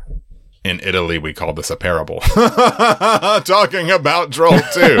 In Italy, we call this a parable. Talking about Troll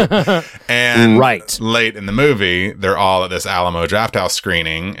 2. And late in the movie, they're all at this Alamo Drafthouse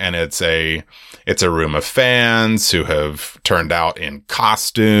screening, and it's a room of fans who have turned out in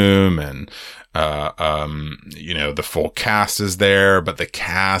costume, and the full cast is there, but the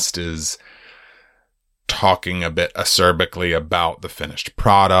cast is talking a bit acerbically about the finished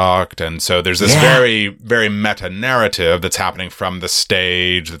product. And so there's this very, very meta narrative that's happening from the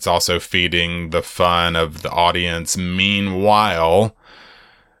stage that's also feeding the fun of the audience. Meanwhile,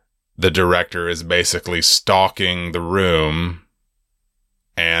 the director is basically stalking the room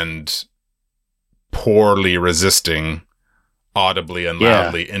and poorly resisting, audibly and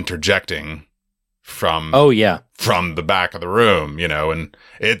loudly interjecting from the back of the room, and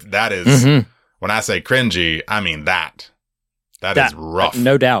that is when I say cringy, I mean that is rough.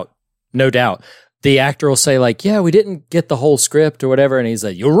 No doubt. The actor will say like, yeah, we didn't get the whole script or whatever, and he's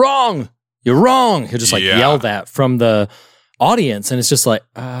like, you're wrong. He'll just yell that from the audience, and it's just like,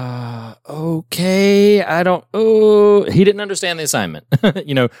 okay, he didn't understand the assignment.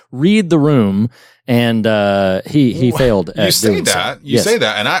 Read the room, and he failed at you say that. You say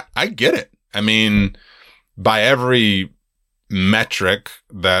that, and I get it. I mean, by every metric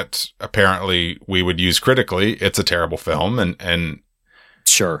that apparently we would use critically, it's a terrible film, and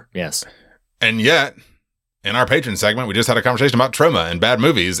sure, yes. And yet, in our patron segment, we just had a conversation about trauma and bad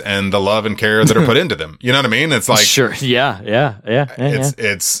movies and the love and care that are put into them. You know what I mean? It's like, sure, yeah.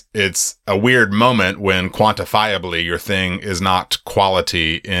 It's a weird moment when quantifiably your thing is not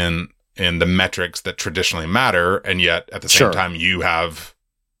quality in the metrics that traditionally matter, and yet at the same time you have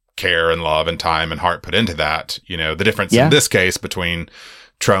care and love and time and heart put into that. The difference in this case between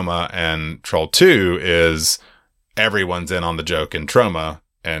Trauma and Troll 2 is everyone's in on the joke in Trauma,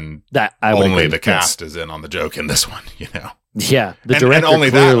 and that only the cast is in on the joke in this one. Yeah, the director and only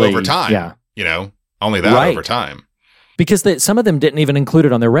clearly, that over time. Yeah, only that over time. Because some of them didn't even include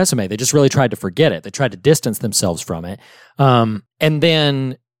it on their resume. They just really tried to forget it. They tried to distance themselves from it. And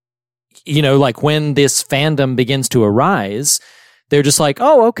then, like when this fandom begins to arise, they're just like,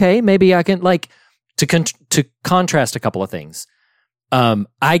 oh, okay, maybe I can, like, to contrast a couple of things.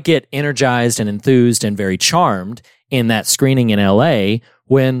 I get energized and enthused and very charmed in that screening in LA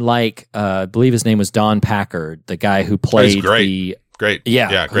when, I believe his name was Don Packard, the guy who played great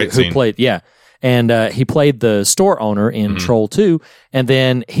who scene. Played, and he played the store owner in Troll 2, and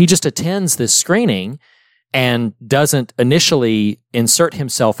then he just attends this screening and doesn't initially insert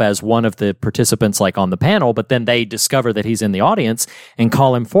himself as one of the participants on the panel, but then they discover that he's in the audience and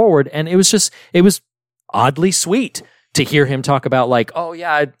call him forward. And it was oddly sweet to hear him talk about oh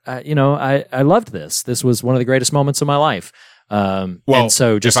yeah, I loved this. This was one of the greatest moments of my life. And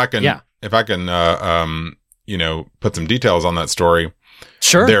so just, if I can, put some details on that story.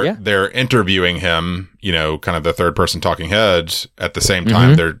 Sure. They're interviewing him, kind of the third person talking head at the same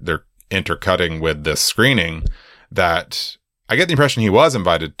time. They're intercutting with this screening that I get the impression he was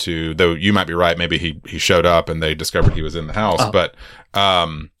invited to, though you might be right. Maybe he showed up and they discovered he was in the house. But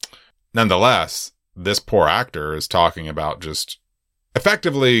nonetheless, this poor actor is talking about just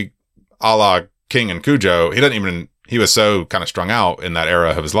effectively a la King and Cujo. He was so kind of strung out in that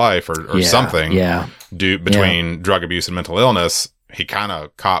era of his life or something. Yeah. Between drug abuse and mental illness. He kind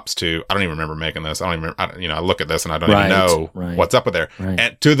of cops to, I don't even remember making this. I look at this and I don't even know what's up with there. Right.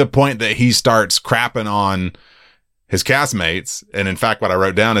 And to the point that he starts crapping on his castmates. And in fact, what I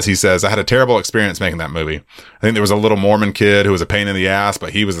wrote down is he says, I had a terrible experience making that movie. I think there was a little Mormon kid who was a pain in the ass,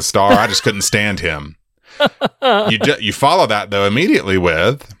 but he was a star. I just couldn't stand him. You follow that though immediately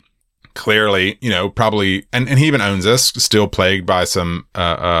with clearly, probably, and he even owns this, still plagued by some,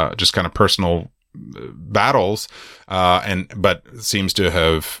 just kind of personal battles, but seems to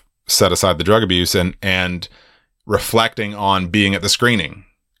have set aside the drug abuse and reflecting on being at the screening.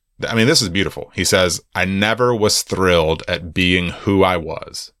 I mean, this is beautiful. He says, I never was thrilled at being who I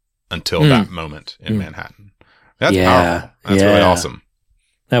was until that moment in Manhattan. That's powerful. That's really awesome.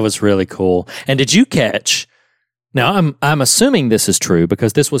 That was really cool. And did you catch, now I'm assuming this is true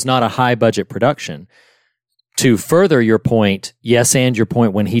because this was not a high budget production. To further your point, and your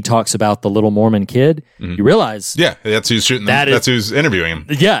point when he talks about the little Mormon kid, you realize... Yeah, that's who's shooting that's who's interviewing him.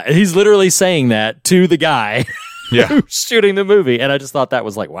 Yeah, he's literally saying that to the guy who's shooting the movie. And I just thought that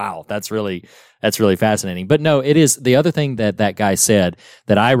was wow, that's really fascinating. But no, it is the other thing that guy said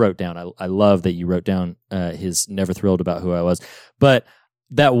that I wrote down. I love that you wrote down his never thrilled about who I was. But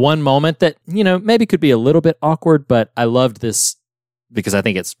that one moment that, maybe could be a little bit awkward, but I loved this because I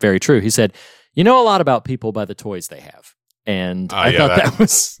think it's very true. He said, "You know a lot about people by the toys they have." And I thought that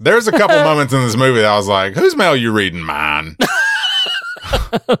was... There's a couple moments in this movie that I was like, whose mail you reading? Mine.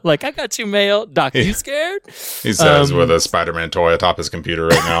 Like, I got you mail. Doc, you scared? He says with a Spider-Man toy atop his computer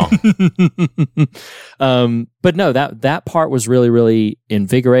right now. But no, that part was really, really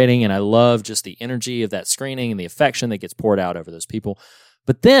invigorating, and I love just the energy of that screening and the affection that gets poured out over those people.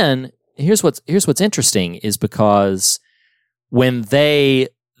 But then here's what's interesting is because when they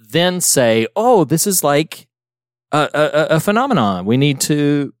then say, "Oh, this is like a phenomenon. We need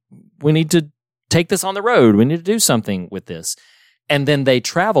to take this on the road. We need to do something with this." And then they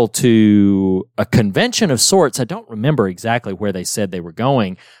travel to a convention of sorts. I don't remember exactly where they said they were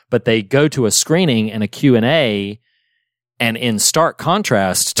going, but they go to a screening and a Q&A, and in stark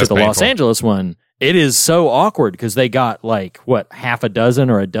contrast to the painful Los Angeles one, it is so awkward because they got half a dozen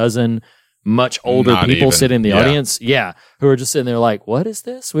or a dozen much older people sitting in the audience. Yeah. Who are just sitting there like, what is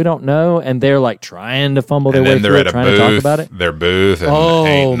this? We don't know. And they're like trying to fumble their way through it, trying to talk about it. Their booth, and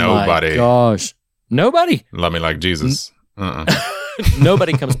ain't nobody. My gosh. Nobody. Love me like Jesus.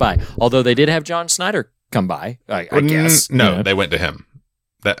 Nobody comes by. Although they did have John Snyder come by, I guess. No, they went to him.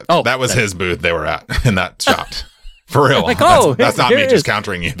 That was his booth they were at in that shot. For real. Like, that's not me just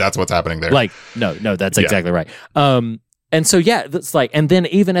countering you. That's what's happening there. Like, no, that's exactly right. And so, that's like, and then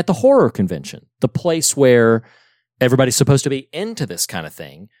even at the horror convention, the place where everybody's supposed to be into this kind of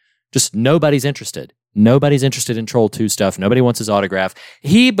thing, just nobody's interested. Nobody's interested in Troll 2 stuff. Nobody wants his autograph.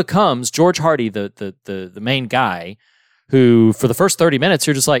 He becomes George Hardy, the main guy, who for the first 30 minutes,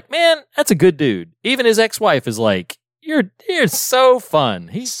 you're just like, man, that's a good dude. Even his ex-wife is like, you're so fun.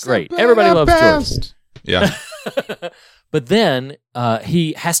 He's great. Everybody loves George. Yeah. But then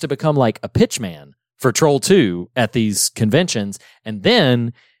he has to become like a pitchman for Troll 2 at these conventions. And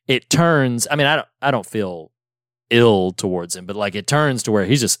then it turns, I mean, I don't feel ill towards him, but like it turns to where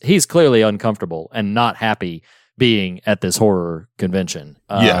he's clearly uncomfortable and not happy being at this horror convention.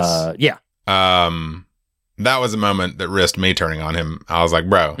 Yes. Yeah. That was a moment that risked me turning on him. I was like,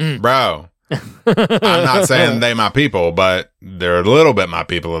 bro, I'm not saying they my people, but they're a little bit my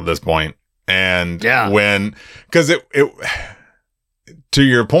people at this point. And because it, to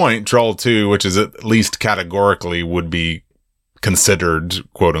your point, Troll 2, which is at least categorically would be considered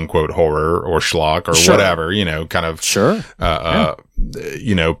quote unquote horror or schlock or whatever, kind of,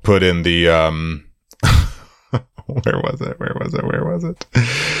 put in the, where was it?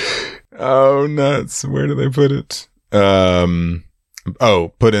 Oh, nuts. Where do they put it?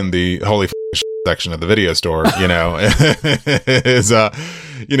 Put in the holy section of the video store, is, there's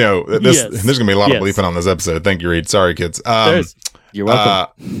going to be a lot of bleeping on this episode. Thank you, Reed. Sorry, kids. You're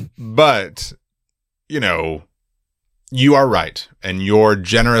welcome. But, you are right. And your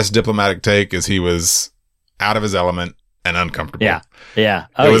generous diplomatic take is he was out of his element and uncomfortable. Yeah. Yeah.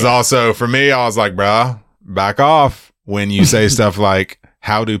 It was also, for me, I was like, bruh, back off when you say stuff like,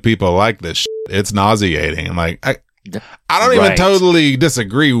 how do people like this shit? It's nauseating. I'm like, I don't even totally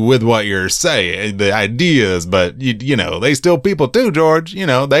disagree with what you're saying, the ideas, but they still people too, George.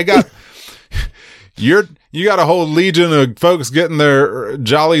 They got you got a whole legion of folks getting their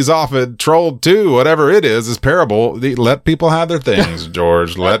jollies off at Troll 2, whatever it is parable. Let people have their things,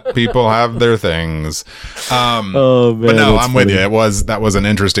 George. Let people have their things. Oh man, but no, I'm with you. That was an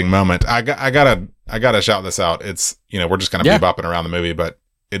interesting moment. I gotta shout this out. It's we're just kind of bebopping around the movie, but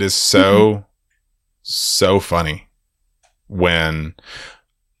it is so funny when.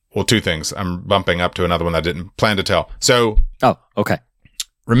 Well, two things. I'm bumping up to another one that I didn't plan to tell. So. Oh, okay.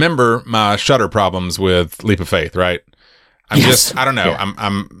 Remember my Shudder problems with Leap of Faith, right? I don't know. Yeah.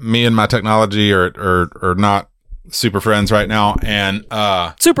 I'm me and my technology are not super friends right now. And,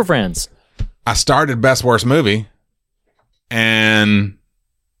 super friends. I started Best Worst Movie, and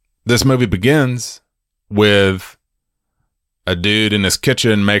this movie begins with a dude in his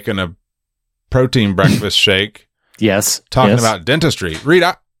kitchen making a protein breakfast shake. Yes. Talking about dentistry. Reed,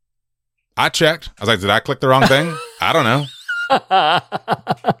 I checked. I was like, did I click the wrong thing? I don't know.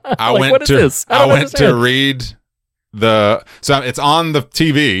 I went to read so it's on the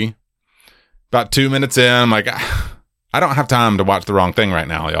TV. About 2 minutes in, I'm like, I don't have time to watch the wrong thing right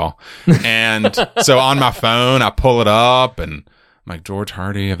now, y'all. And so on my phone, I pull it up and I'm like, George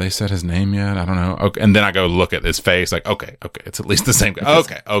Hardy, have they said his name yet? I don't know. Okay. And then I go look at his face, like, okay, it's at least the same guy.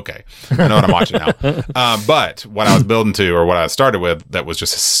 Okay. I know what I'm watching now. But what I was building to, or what I started with, that was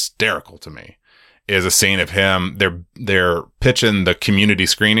just hysterical to me, is a scene of him. They're pitching the community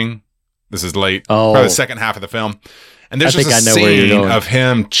screening. This is late, probably the second half of the film. And there's just a scene of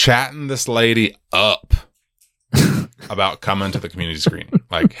him chatting this lady up about coming to the community screening.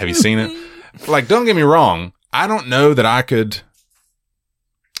 Like, have you seen it? Like, don't get me wrong. I don't know that I could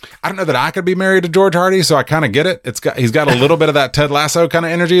be married to George Hardy, so I kind of get it. He's got a little bit of that Ted Lasso kind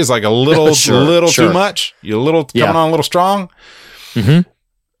of energy. It's like a little too much. You're a little coming on a little strong. Mm-hmm.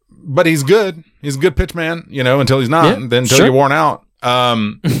 But he's good. He's a good pitch man, until he's not, and then until you're worn out.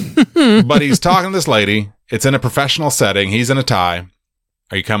 But he's talking to this lady. It's in a professional setting. He's in a tie.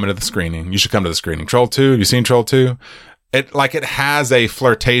 Are you coming to the screening? You should come to the screening. Troll 2. Have you seen Troll 2? It has a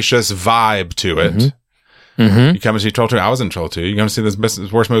flirtatious vibe to it. Mm-hmm. Mm-hmm. You come to see Troll 2. I was in Troll 2. You're going to see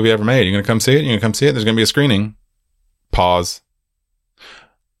this worst movie ever made. You're going to come see it? You're going to come see it? There's going to be a screening. Pause.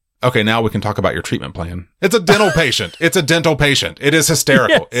 Okay, now we can talk about your treatment plan. It's a dental patient. It's a dental patient. It is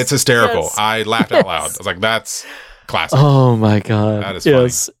hysterical. Yes. It's hysterical. Yes. I laughed out loud. I was like, that's classic. Oh my God. That is funny.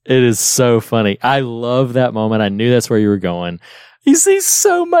 Yes, it is so funny. I love that moment. I knew that's where you were going. You see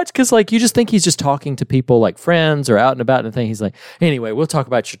so much because, like, you just think he's just talking to people like friends or out and about and thing. He's like, anyway, we'll talk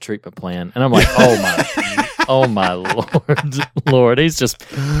about your treatment plan. And I'm like, oh my Lord. He's just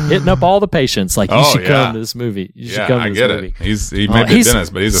hitting up all the patients. Like, you should come to this movie. You should come to this movie. He may be a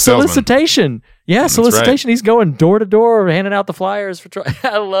dentist, but he's a salesman. Solicitation. Yeah, solicitation. Right. He's going door to door, handing out the flyers for.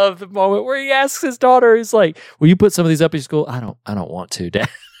 I love the moment where he asks his daughter. He's like, "Will you put some of these up in school?" I don't want to, Dad.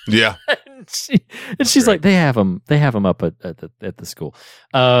 Yeah. and she's like, "They have them up at the school."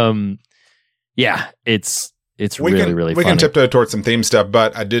 Yeah, it's really funny. We can tiptoe towards some theme stuff,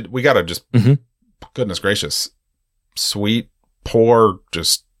 but we got to just goodness gracious, sweet, poor,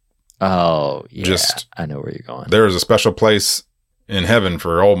 just. Oh yeah, I know where you're going. There is a special place in heaven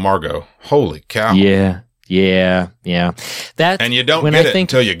for old Margot. Holy cow. Yeah. And you don't get it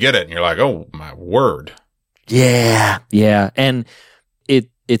until you get it, and you're like, oh my word. Yeah. And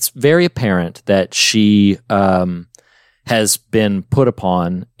it's very apparent that she has been put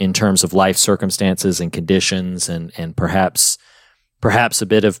upon in terms of life circumstances and conditions and perhaps a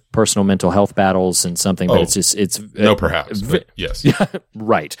bit of personal mental health battles and something, but but yes.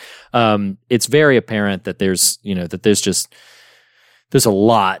 Right. It's very apparent that there's a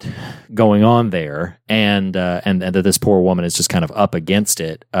lot going on there, and that this poor woman is just kind of up against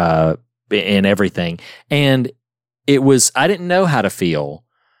it in everything. And I didn't know how to feel.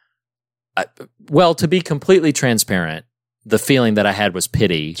 Well, to be completely transparent, the feeling that I had was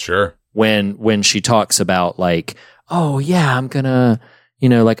pity. Sure. When she talks about like, oh yeah, I'm gonna,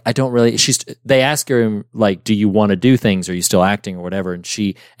 like I don't really. They ask her like, do you want to do things? Are you still acting or whatever? And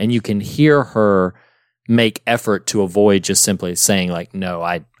you can hear her make effort to avoid just simply saying like, no,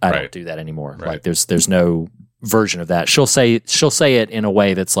 I don't do that anymore. Right. Like there's no version of that. She'll say it in a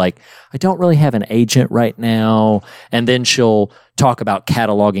way that's like, I don't really have an agent right now. And then she'll talk about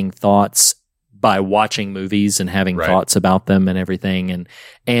cataloging thoughts by watching movies and having thoughts about them and everything.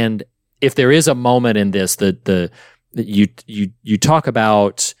 And if there is a moment in this that you talk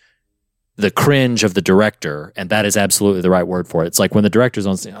about the cringe of the director, and that is absolutely the right word for it. It's like when the director's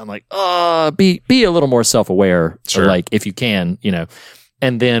on scene, I'm like, be a little more self-aware, sure. Like if you can,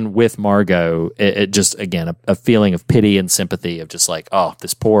 And then with Margot, it just, again, a feeling of pity and sympathy of just like, oh,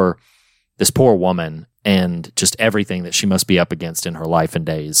 this poor woman and just everything that she must be up against in her life and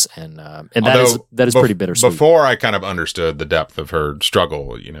days. And that is pretty bittersweet. Before I kind of understood the depth of her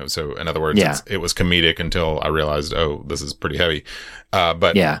struggle, so in other words, it was comedic until I realized, oh, this is pretty heavy.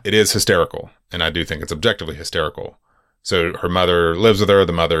 But it is hysterical. And I do think it's objectively hysterical. So her mother lives with her.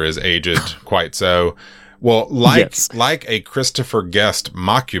 The mother is aged quite so. Well, like a Christopher Guest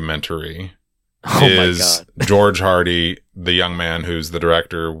mockumentary is George Hardy, the young man who's the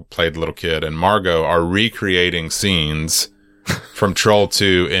director, played the little kid, and Margot are recreating scenes from Troll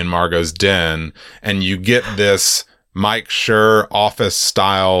 2 in Margot's den, and you get this Mike Schur office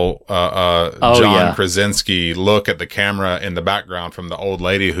style John Krasinski look at the camera in the background from the old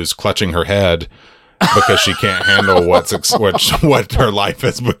lady who's clutching her head because she can't handle what her life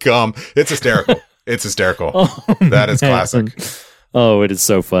has become. It's hysterical. It's hysterical. That is classic. Oh, it is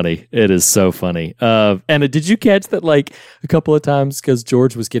so funny. It is so funny. And did you catch that like a couple of times because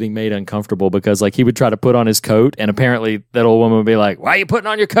George was getting made uncomfortable because like he would try to put on his coat and apparently that old woman would be like, why are you putting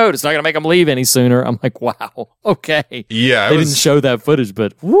on your coat? It's not going to make him leave any sooner. I'm like, wow. Okay. Yeah. They didn't show that footage,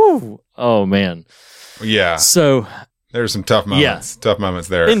 but woo. Oh, man. Yeah. So there's some tough moments. Tough moments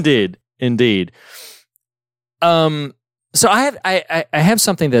there. Indeed. So I have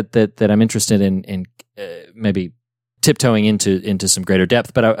something that I'm interested in maybe tiptoeing into some greater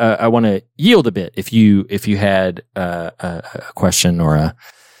depth, but I want to yield a bit. If you had a question or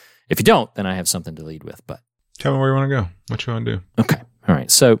if you don't, then I have something to lead with. But tell me where you want to go. What you want to do? Okay, all right.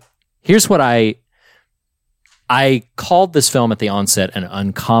 So here's what I called this film at the onset an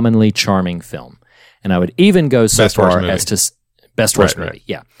uncommonly charming film, and I would even go so far as to Best worst Right, movie. right.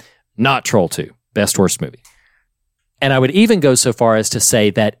 Yeah. Not Troll 2. Best worst movie. And I would even go so far as to say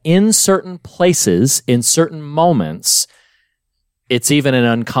that in certain places, in certain moments, it's even an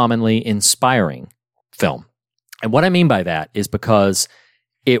uncommonly inspiring film. And what I mean by that is because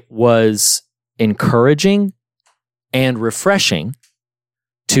it was encouraging and refreshing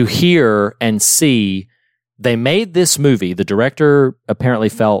to hear and see. They made this movie. The director apparently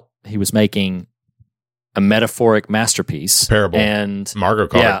felt he was making a metaphoric masterpiece. Parable. And Margot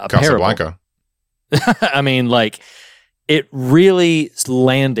called yeah, it a parable. Casablanca. I mean, like, it really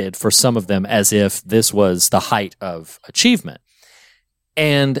landed for some of them as if this was the height of achievement.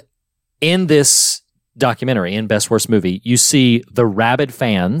 And in this documentary, in Best Worst Movie, you see the rabid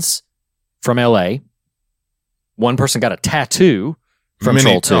fans from LA. One person got a tattoo from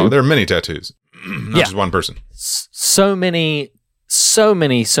Troll 2. No, there are many tattoos. Not Yeah. just one person. So many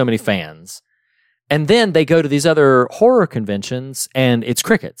fans. And then they go to these other horror conventions and it's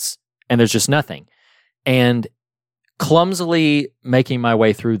crickets and there's just nothing. And clumsily making my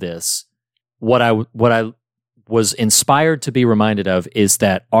way through this, what I was inspired to be reminded of is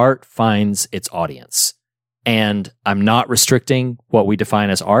that art finds its audience. And I'm not restricting what we define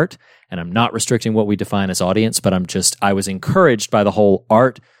as art, and I'm not restricting what we define as audience, but I was encouraged by the whole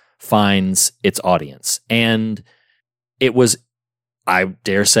art finds its audience. And it was, I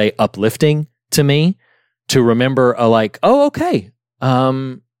dare say, uplifting to me to remember okay.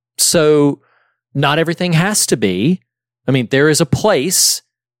 So not everything has to be. I mean, there is a place,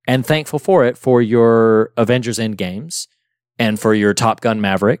 and thankful for it, for your Avengers Endgames and for your Top Gun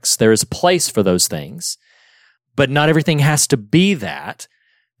Mavericks. There is a place for those things, but not everything has to be that,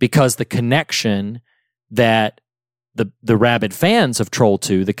 because the connection that the rabid fans of Troll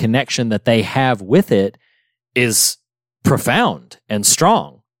 2, the connection that they have with it is profound and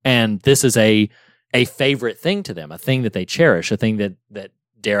strong. And this is a favorite thing to them, a thing that they cherish, a thing that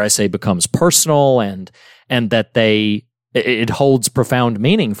dare I say becomes personal and that it holds profound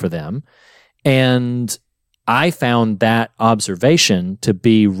meaning for them. And I found that observation to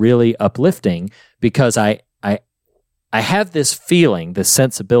be really uplifting, because I have this feeling, this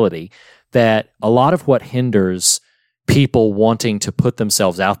sensibility, that a lot of what hinders people wanting to put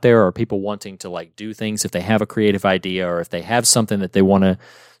themselves out there, or people wanting to do things if they have a creative idea, or if they have something that they want to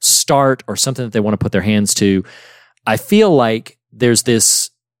start, or something that they want to put their hands to, I feel like there's this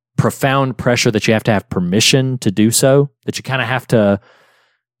profound pressure that you have to have permission to do so, that you kind of have to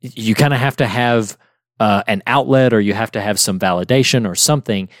have an outlet, or you have to have some validation or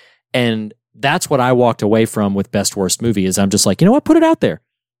something. And that's what I walked away from with Best Worst Movie, is I'm just like, you know what? Put it out there.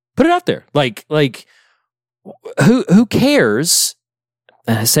 Put it out there. Like who cares?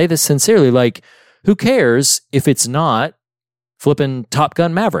 And I say this sincerely, who cares if it's not flipping Top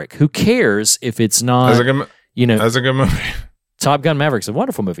Gun Maverick? Who cares if it's not, That's a good movie. Top Gun Maverick's a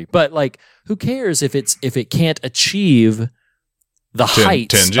wonderful movie, but who cares if it can't achieve the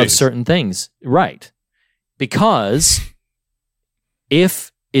heights 10 Gs. of certain things, right? Because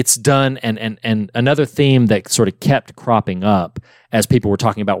if it's done, and another theme that sort of kept cropping up as people were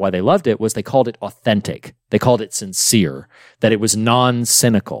talking about why they loved it was they called it authentic, they called it sincere, that it was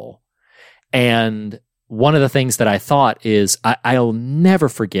non-cynical. And one of the things that I thought is I'll never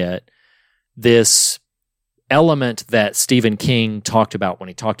forget this element that Stephen King talked about when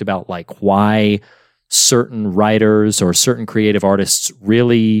he talked about why certain writers or certain creative artists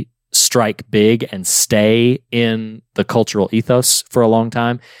really strike big and stay in the cultural ethos for a long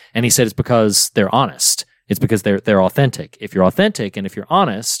time. And he said it's because they're honest. It's because they're authentic. If you're authentic and if you're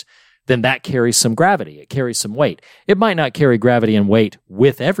honest, then that carries some gravity. It carries some weight. It might not carry gravity and weight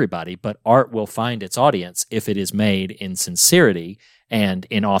with everybody, but art will find its audience if it is made in sincerity and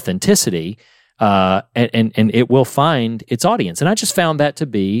in authenticity. And it will find its audience. And I just found that to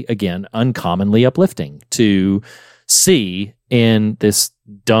be, again, uncommonly uplifting to see in this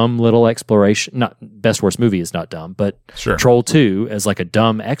dumb little exploration. Not Best Worst Movie is not dumb, but Sure. Troll 2 as a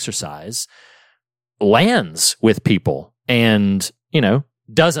dumb exercise lands with people and,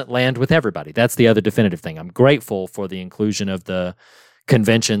 doesn't land with everybody. That's the other definitive thing. I'm grateful for the inclusion of the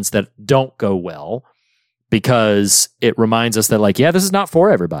conventions that don't go well, because it reminds us that this is not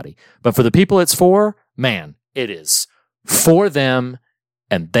for everybody, but for the people it's for, man, it is for them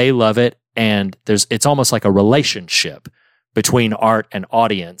and they love it. And it's almost like a relationship between art and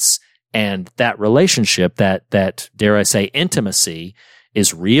audience. And that relationship, that dare I say, intimacy,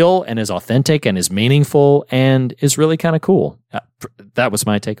 is real and is authentic and is meaningful and is really kind of cool. That was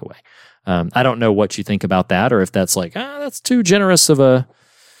my takeaway. I don't know what you think about that, or if that's that's too generous of a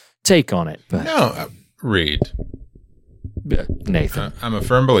take on it. But No, Reed. Nathan. I'm a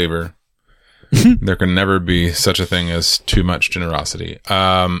firm believer There can never be such a thing as too much generosity.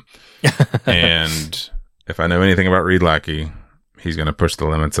 And if I know anything about Reed Lackey, he's going to push the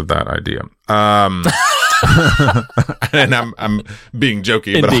limits of that idea. And I'm being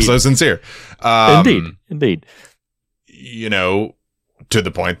jokey, but also sincere. Indeed. You know, to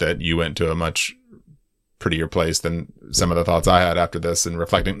the point that you went to a much prettier place than some of the thoughts I had after this, and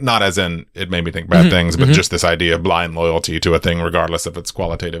reflecting, not as in it made me think bad things, but just this idea of blind loyalty to a thing, regardless of its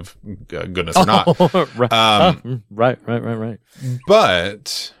qualitative goodness or not. Right.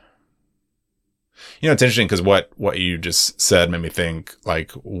 But, you know, it's interesting because what you just said made me think,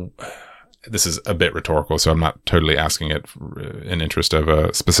 like, this is a bit rhetorical, so I'm not totally asking it in interest of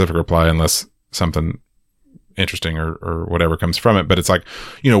a specific reply unless something interesting or whatever comes from it. But it's like,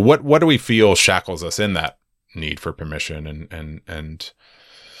 you know, what do we feel shackles us in that need for permission and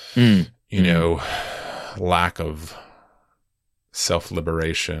you know, lack of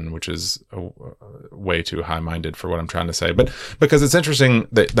self-liberation, which is way too high-minded for what I'm trying to say. But because it's interesting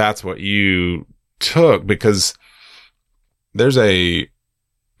that that's what you took, because there's a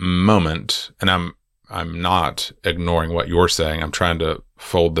moment, and I'm not ignoring what you're saying. I'm trying to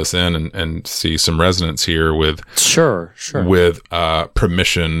fold this in and see some resonance here with sure with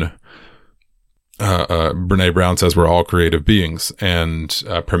permission. Brene Brown says we're all creative beings, and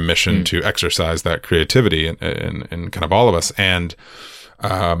permission to exercise that creativity in kind of all of us, and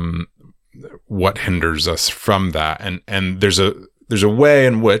what hinders us from that. And there's a way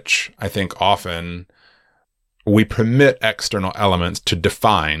in which I think often we permit external elements to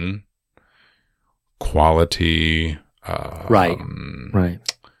define quality, right,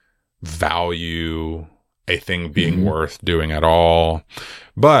 value, a thing being worth doing at all.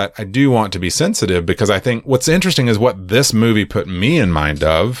 But I do want to be sensitive, because I think what's interesting is what this movie put me in mind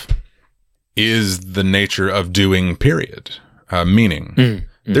of is the nature of doing, period. Meaning,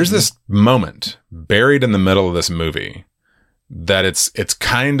 there's this moment buried in the middle of this movie that it's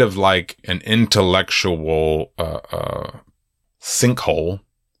kind of like an intellectual sinkhole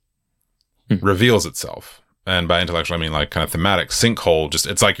reveals itself. And by intellectual, I mean like kind of thematic sinkhole. Just,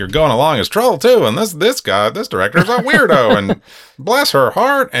 it's like you're going along as Troll 2, and this director's a weirdo, and bless her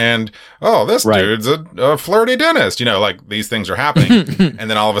heart, and this dude's a flirty dentist. You know, like these things are happening, and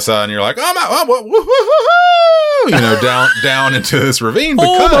then all of a sudden you're like, you know, down into this ravine,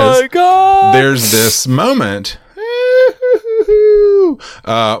 because oh my God, there's this moment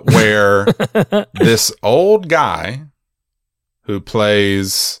where this old guy who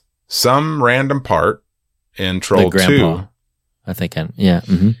plays some random part in Troll 2. I think,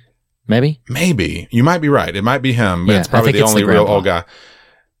 Maybe. You might be right. It might be him, but it's probably the only real old guy.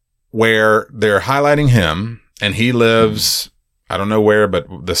 Where they're highlighting him, and he lives, I don't know where, but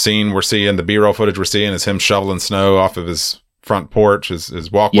the scene we're seeing, the B-roll footage we're seeing is him shoveling snow off of his front porch,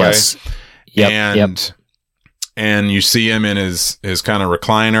 his walkway. Yes. And you see him in his kind of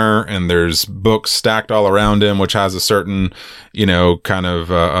recliner, and there's books stacked all around him, which has a certain, you know, kind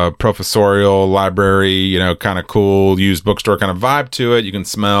of a professorial library, you know, kind of cool used bookstore kind of vibe to it. You can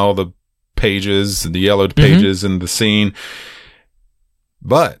smell the pages, the yellowed pages in the scene.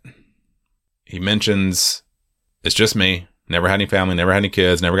 But he mentions, it's just me. Never had any family, never had any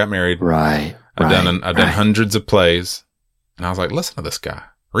kids, never got married. Right. I've done hundreds of plays. And I was like, listen to this guy.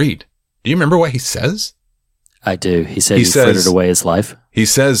 Reed, do you remember what he says? I do. He said he frittered away his life. He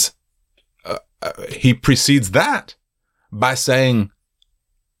says, he precedes that by saying,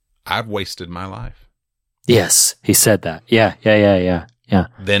 I've wasted my life. Yes, he said that. Yeah.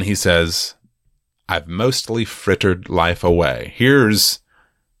 Then he says, I've mostly frittered life away. Here's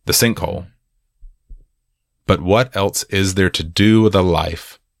the sinkhole. But what else is there to do with a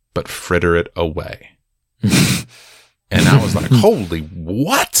life but fritter it away? And I was like, holy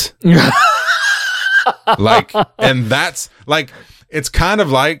what? Like, and that's like, it's kind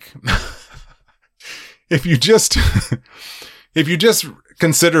of like if you just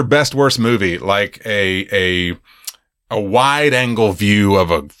consider best worst movie like a wide angle view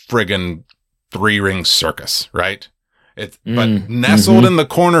of a friggin' 3-ring circus, right? But nestled in the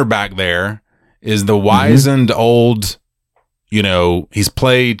corner back there is the wizened old, you know, he's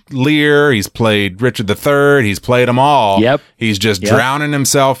played Lear, he's played Richard III, he's played them all. Yep. He's just drowning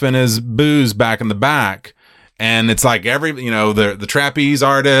himself in his booze back in the back. And it's like the trapeze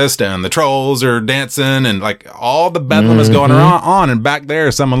artist and the trolls are dancing, and like all the bedlam is going on. And back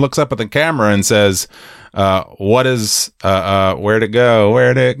there, someone looks up at the camera and says, where'd it go?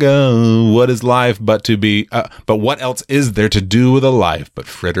 Where'd it go? What is life but to be, but what else is there to do with a life but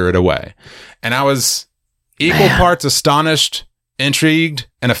fritter it away? And I was equal parts astonished, intrigued,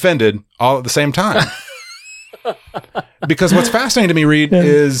 and offended all at the same time. Because what's fascinating to me, Reed,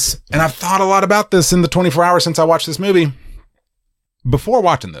 is, and I've thought a lot about this in the 24 hours since I watched this movie. Before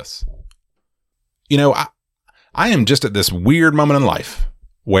watching this, you know, I am just at this weird moment in life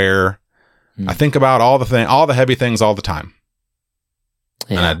where I think about all the heavy things all the time.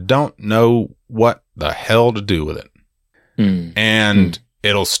 And I don't know what the hell to do with it. And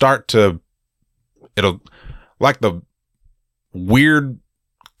it'll like the weird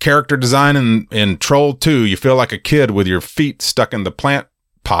character design in Troll 2, you feel like a kid with your feet stuck in the plant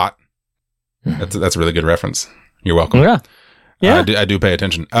pot. That's a really good reference. You're welcome. Yeah. I do pay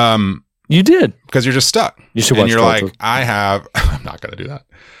attention. You did. Because you're just stuck. You should and watch you're Troll like, 2. I'm not going to do that.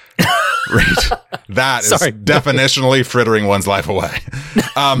 That is definitionally frittering one's life away.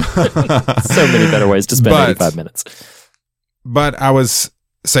 So many better ways to spend 85 minutes. But I was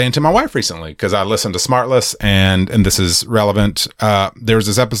saying to my wife recently, because I listened to Smartless, and this is relevant. There was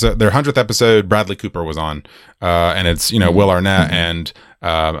this episode, their 100th episode, Bradley Cooper was on, and it's, Will Arnett and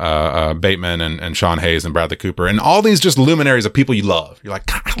Bateman and Sean Hayes and Bradley Cooper, and all these just luminaries of people you love. You're like,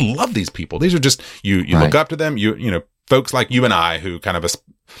 God, I love these people. These are just, you look up to them. Folks like you and I who kind of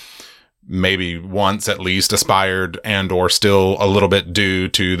maybe once at least aspired and or still a little bit due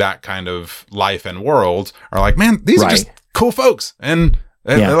to that kind of life and world are like, man, these are just cool folks. And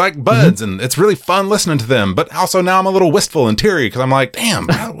they're like buds, and it's really fun listening to them. But also now I'm a little wistful and teary because I'm like, damn,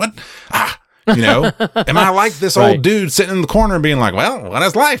 what? Am I like this old dude sitting in the corner being like, well, what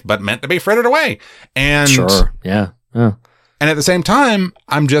is life but meant to be frittered away? And sure, yeah. And at the same time,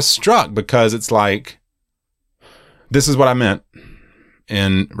 I'm just struck because it's like, this is what I meant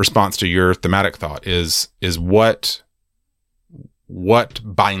in response to your thematic thought is what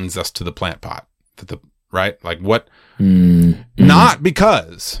binds us to the plant pot, right? Like what? Not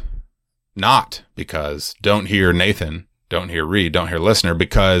because don't hear Nathan, don't hear Reed, don't hear listener,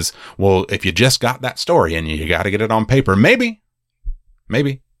 because, well, if you just got that story and you got to get it on paper, maybe,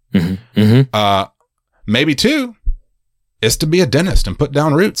 maybe too, is to be a dentist and put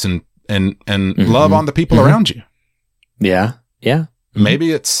down roots and love on the people around you. Yeah. Yeah.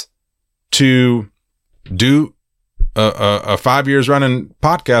 Maybe it's to do a 5 years running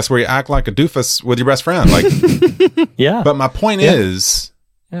podcast where you act like a doofus with your best friend. Like, yeah. But my point is,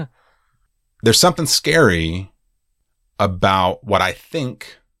 there's something scary about what I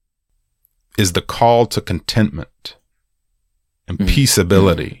think is the call to contentment and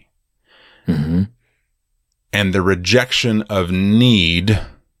peaceability and the rejection of need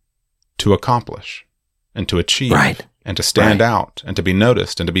to accomplish and to achieve and to stand out and to be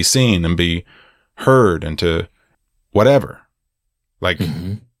noticed and to be seen and be heard and to whatever. Like,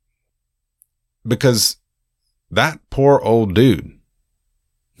 because that poor old dude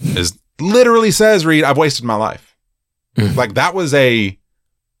literally says, Reed, I've wasted my life. Like that was a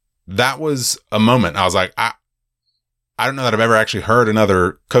moment. I was like, I don't know that I've ever actually heard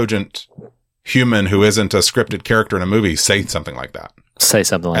another cogent human who isn't a scripted character in a movie say something like that. Say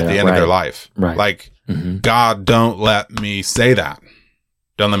something like that. At the end of their life. Right. Like, God, don't let me say that.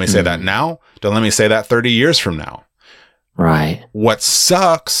 Don't let me say that now. Don't let me say that 30 years from now. Right. What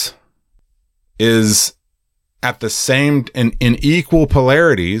sucks is at the same, in equal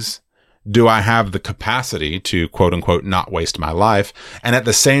polarities, do I have the capacity to quote unquote not waste my life? And at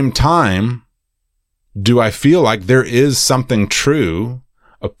the same time, do I feel like there is something true,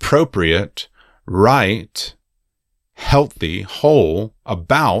 appropriate, right, healthy, whole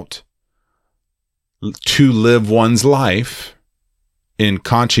about to live one's life in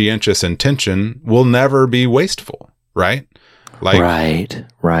conscientious intention will never be wasteful, right? Like, right.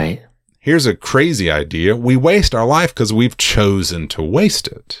 Here's a crazy idea. We waste our life because we've chosen to waste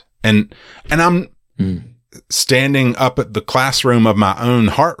it. And I'm standing up at the classroom of my own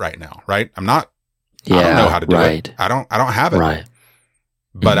heart right now, right? I don't know how to do it. I don't have it. Right.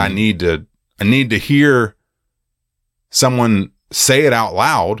 But I need to hear someone say it out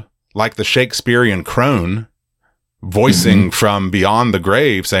loud, like the Shakespearean crone voicing from beyond the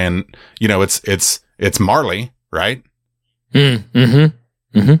grave saying, it's Marley, right? And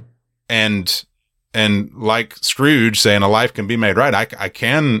like Scrooge saying a life can be made right. I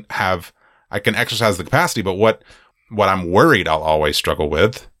can exercise the capacity, but what I'm worried I'll always struggle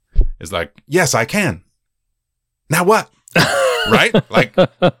with is like, yes, I can. Now what? Right? Like,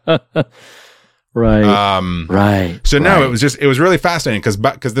 right. So no, it was really fascinating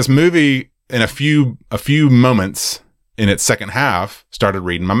because this movie in a few moments in its second half started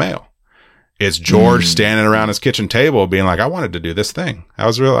reading my mail. It's George standing around his kitchen table being like, I wanted to do this thing.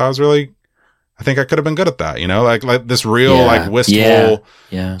 I think I could have been good at that, like this real, like wistful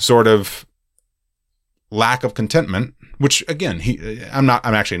sort of lack of contentment Which again, I'm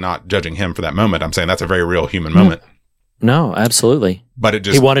actually not judging him for that moment. I'm saying that's a very real human moment. No, absolutely. But it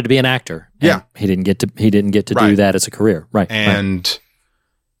just, he wanted to be an actor. Yeah. He didn't get to do that as a career. Right. And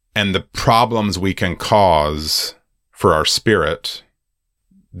the problems we can cause for our spirit,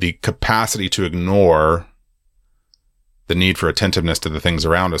 the capacity to ignore the need for attentiveness to the things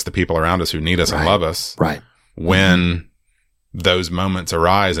around us, the people around us who need us and love us. Right. When those moments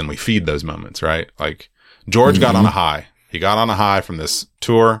arise and we feed those moments, right? Like George got on a high. He got on a high from this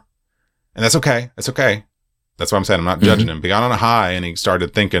tour, and that's okay. That's okay. That's what I'm saying. I'm not judging him. He got on a high and he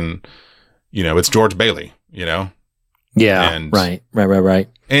started thinking, it's George Bailey, Yeah. And right.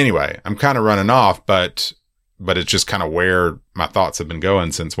 Anyway, I'm kind of running off, but it's just kind of where my thoughts have been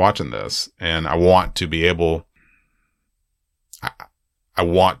going since watching this. And I want to be able, I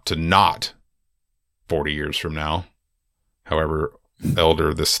want to not 40 years from now, however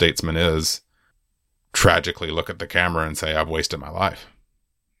elder this statesman is, tragically look at the camera and say, I've wasted my life.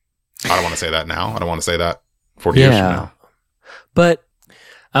 I don't want to say that now. I don't want to say that 40 years from now. But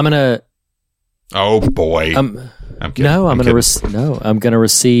I'm going to... Oh, boy. I'm kidding. No, I'm going to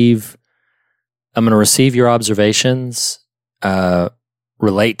receive your observations,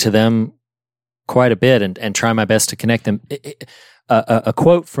 relate to them quite a bit, and try my best to connect them. A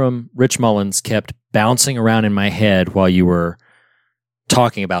quote from Rich Mullins kept bouncing around in my head while you were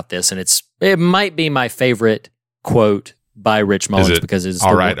talking about this, and it might be my favorite quote by Rich Mullins because it's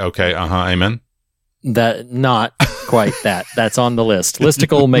all right. Okay. Amen. That not quite that. That's on the list.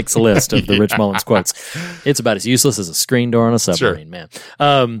 Listicle makes a list of the Rich Mullins quotes. It's about as useless as a screen door on a submarine, man.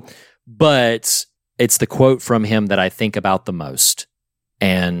 But it's the quote from him that I think about the most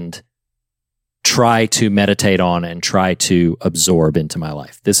and try to meditate on and try to absorb into my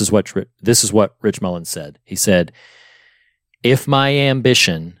life. This is what Rich Mullins said. He said, "If my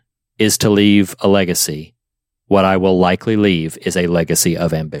ambition is to leave a legacy, what I will likely leave is a legacy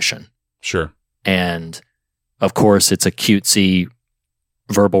of ambition." Sure. And of course, it's a cutesy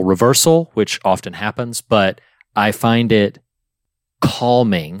verbal reversal, which often happens, but I find it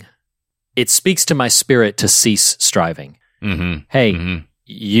calming. It speaks to my spirit to cease striving. Mm-hmm. Hey,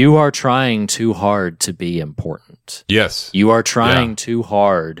 you are trying too hard to be important. Yes. You are trying too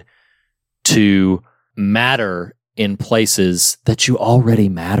hard to matter in places that you already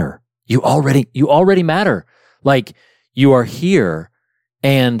matter. You already matter. Like, you are here.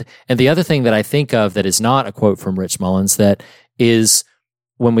 And the other thing that I think of that is not a quote from Rich Mullins, that is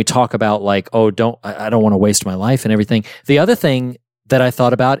when we talk about like, I don't want to waste my life and everything. The other thing that I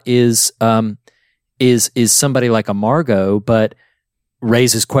thought about is somebody like a Margot, but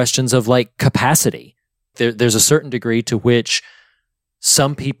raises questions of like capacity. There's a certain degree to which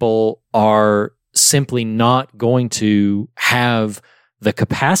some people are simply not going to have the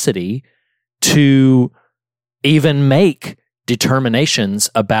capacity to even make determinations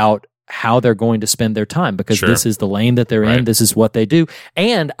about how they're going to spend their time, because this is the lane that they're in. This is what they do.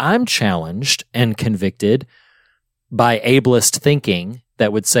 And I'm challenged and convicted by ableist thinking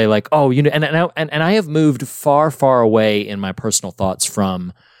that would say like, and I have moved far, far away in my personal thoughts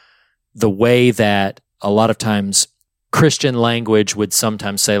from the way that a lot of times Christian language would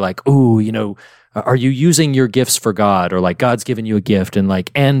sometimes say like, are you using your gifts for God, or like God's given you a gift,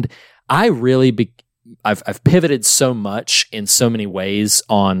 and I really I've pivoted so much in so many ways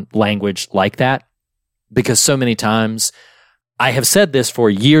on language like that, because so many times I have said this for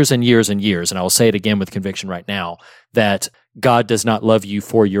years and years and years, and I will say it again with conviction right now, that God does not love you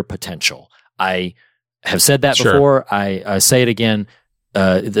for your potential. I have said that before. I say it again.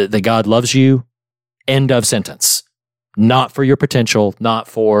 The God loves you, end of sentence. Not for your potential, not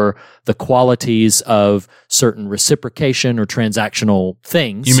for the qualities of certain reciprocation or transactional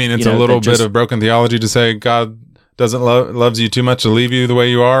things. You mean it's a little bit of broken theology to say God doesn't loves you too much to leave you the way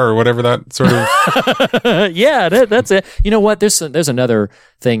you are, or whatever that sort of... Yeah, that's it. You know what? There's another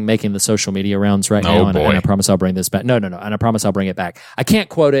thing making the social media rounds right now, and I promise I'll bring this back. No, and I promise I'll bring it back. I can't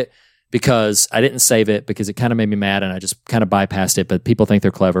quote it because I didn't save it, because it kind of made me mad, and I just kind of bypassed it, but people think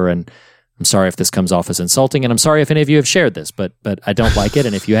they're clever, and I'm sorry if this comes off as insulting, and I'm sorry if any of you have shared this, but I don't like it,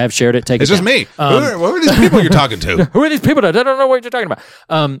 and if you have shared it, take it's it just me. Who are these people you're talking to? Who are these people? I don't know what you're talking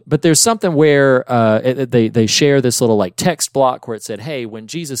about. But there's something where they share this little like text block where it said, hey, when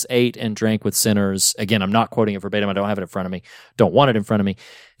Jesus ate and drank with sinners, again, I'm not quoting it verbatim, I don't have it in front of me, don't want it in front of me.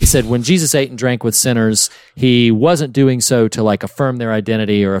 He said, when Jesus ate and drank with sinners, he wasn't doing so to like affirm their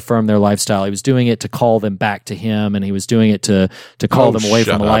identity or affirm their lifestyle. He was doing it to call them back to him, and he was doing it to call them away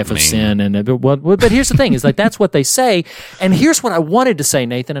from a life of sin. But here's the thing, is like that's what they say. And here's what I wanted to say,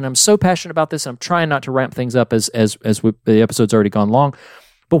 Nathan, and I'm so passionate about this, and I'm trying not to ramp things up as the episode's already gone long.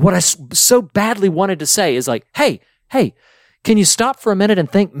 But what I so badly wanted to say is like, hey, hey, can you stop for a minute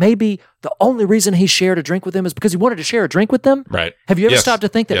and think maybe the only reason he shared a drink with them is because he wanted to share a drink with them? Right. Have you ever Yes. stopped to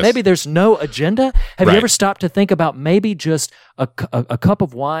think that Yes. maybe there's no agenda? Have Right. you ever stopped to think about maybe just a cup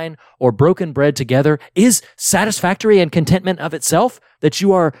of wine or broken bread together is satisfactory and contentment of itself? That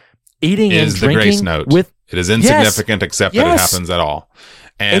you are eating and Is the drinking grace note. with. It is insignificant except that it Yes. happens at all.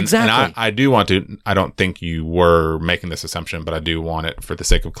 And Exactly. I do want to, I don't think you were making this assumption, but I do want it for the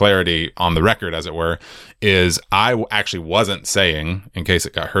sake of clarity on the record, as it were, is I actually wasn't saying, in case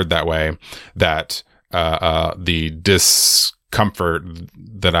it got heard that way, that the discomfort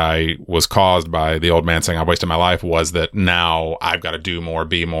that I was caused by the old man saying I wasted my life was that now I've got to do more,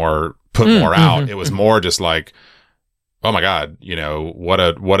 be more, put more out. It was more just like, oh my God, what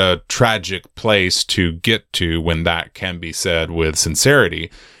a tragic place to get to when that can be said with sincerity.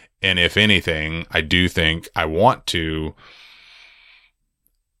 And if anything, I do think I want to,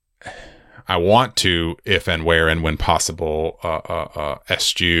 if and where and when possible,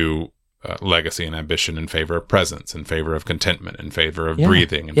 eschew legacy and ambition in favor of presence, in favor of contentment, in favor of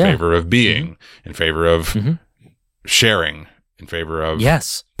breathing, in favor of being, in favor of sharing, in favor of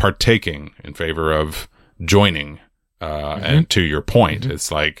partaking, in favor of joining. And to your point,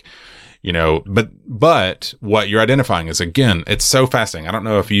 it's like, but what you're identifying is, again, it's so fascinating. I don't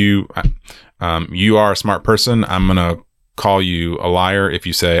know if you are a smart person. I'm going to call you a liar if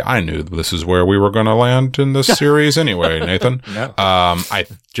you say, I knew this is where we were going to land in this series anyway, Nathan. No. I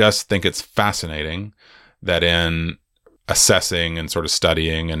just think it's fascinating that in assessing and sort of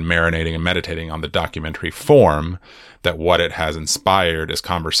studying and marinating and meditating on the documentary form, that what it has inspired is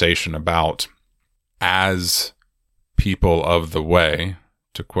conversation about, as people of the way,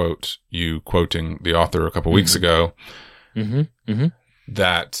 to quote you quoting the author a couple weeks ago,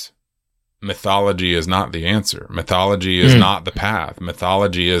 that mythology is not the answer. Mythology is not the path.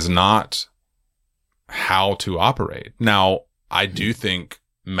 Mythology is not how to operate. Now, I do think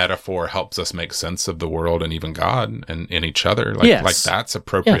metaphor helps us make sense of the world and even God and in each other. Like that's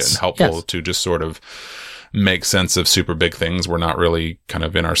appropriate and helpful to just sort of make sense of super big things we're not really kind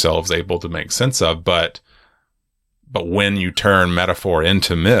of in ourselves able to make sense of. But when you turn metaphor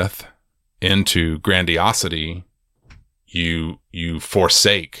into myth, into grandiosity, you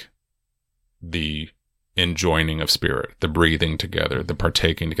forsake the enjoining of spirit, the breathing together, the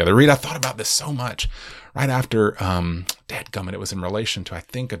partaking together. Reed, I thought about this so much right after, dadgummit, it was in relation to, I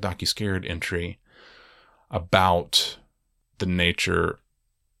think, a DocuScared entry about the nature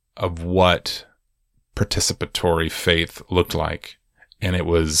of what participatory faith looked like. And it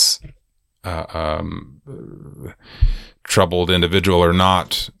was, troubled individual or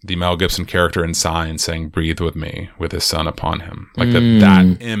not, the Mel Gibson character in Sign saying, breathe with me, with his son upon him. Like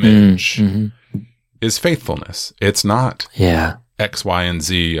that image is faithfulness. It's not X, Y, and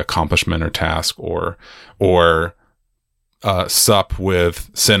Z accomplishment or task or sup with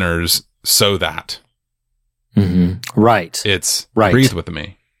sinners so that. Right. It's breathe with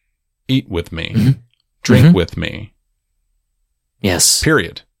me, eat with me, drink with me. Yes.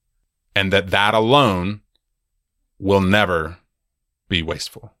 Period. And that alone will never be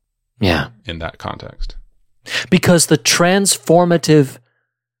wasteful. Yeah. In that context. Because the transformative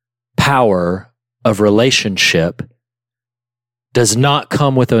power of relationship does not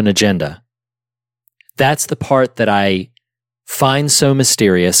come with an agenda. That's the part that I find so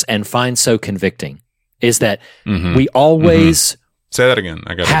mysterious and find so convicting, is that we always... Say that again.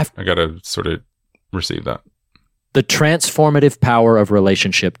 I gotta sort of receive that. The transformative power of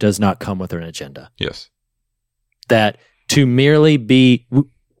relationship does not come with an agenda. Yes. That to merely be,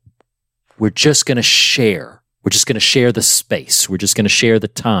 we're just going to share. We're just going to share the space. We're just going to share the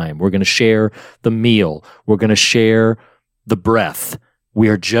time. We're going to share the meal. We're going to share the breath. We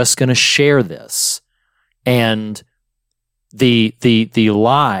are just going to share this. And the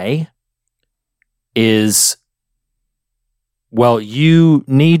lie is, well, you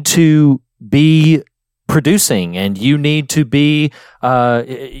need to be producing, and you need to be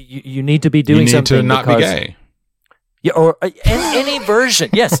you need to be doing something. You need to not be gay. Yeah, or any version.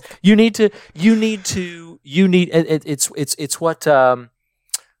 Yes, you need. It's what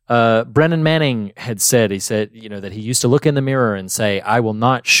Brennan Manning had said. He said, that he used to look in the mirror and say, "I will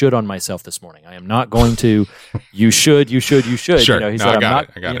not should on myself this morning. I am not going to." You should. Sure. He said, I got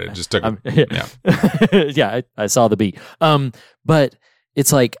it. It just took. I saw the beat. But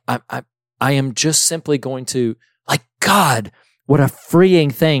it's like I am just simply going to, like, God, what a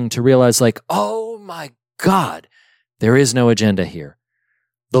freeing thing to realize, like, oh my God, there is no agenda here.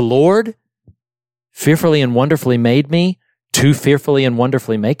 The Lord fearfully and wonderfully made me, to fearfully and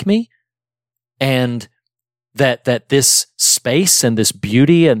wonderfully make me, and that this space and this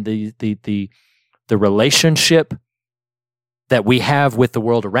beauty and the relationship that we have with the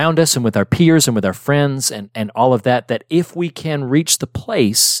world around us and with our peers and with our friends and all of that, that if we can reach the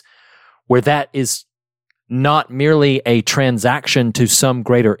place where that is not merely a transaction to some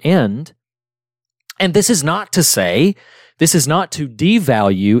greater end, and this is not to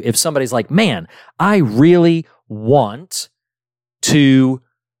devalue if somebody's like, man, I really want to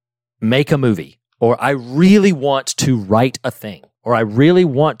make a movie, or I really want to write a thing, or I really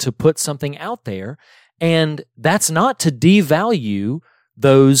want to put something out there. And that's not to devalue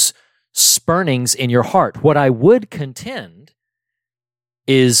those spurnings in your heart. What I would contend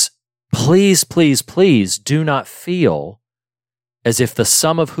is please, please, please do not feel as if the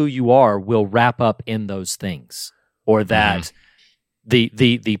sum of who you are will wrap up in those things, or that the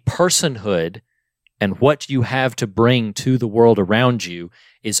personhood and what you have to bring to the world around you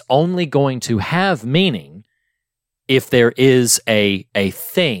is only going to have meaning if there is a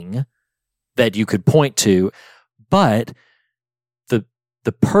thing that you could point to. But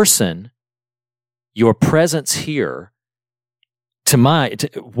the person, your presence here,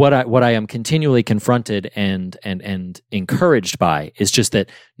 what I am continually confronted and encouraged by is just that,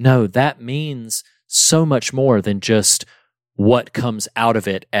 no, that means so much more than just what comes out of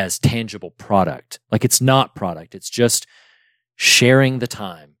it as tangible product. Like, it's not product. It's just sharing the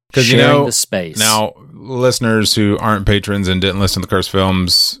time, sharing the space. Now, listeners who aren't patrons and didn't listen to the Cursed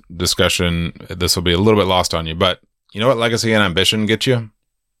Films discussion, this will be a little bit lost on you. But you know what Legacy and Ambition get you?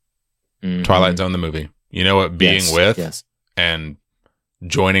 Mm-hmm. Twilight Zone, the movie. You know what being with and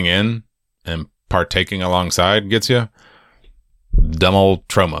joining in and partaking alongside gets you? Dumb old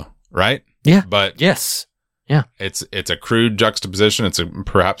Troma, right? Yeah. But yes. Yeah. It's a crude juxtaposition. It's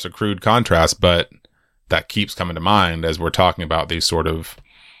perhaps a crude contrast, but that keeps coming to mind as we're talking about these sort of,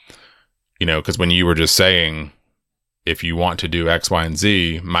 because when you were just saying, if you want to do X, Y, and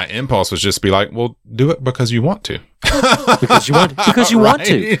Z, my impulse was just to be like, well, do it because you want to. because you want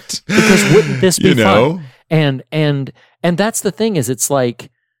to. Because wouldn't this be fun? And that's the thing, is it's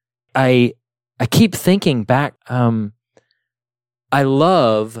like, I keep thinking back, I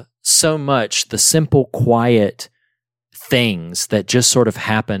love so much the simple, quiet things that just sort of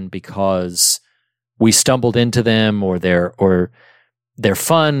happen because we stumbled into them, or they're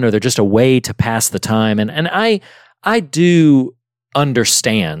fun, or they're just a way to pass the time. And I do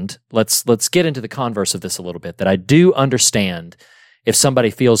understand, let's get into the converse of this a little bit, that I do understand if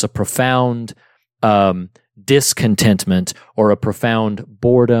somebody feels a profound discontentment, or a profound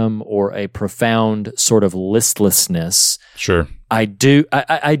boredom, or a profound sort of listlessness. Sure. I do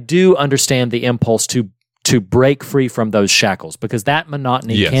understand the impulse to break free from those shackles, because that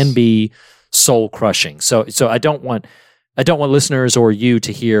monotony can be soul crushing. So I don't want listeners or you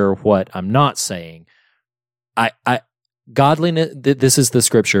to hear what I'm not saying. Godliness, this is the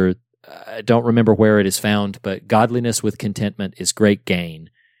scripture. I don't remember where it is found, but godliness with contentment is great gain.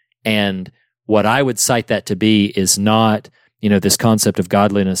 And what I would cite that to be is not, this concept of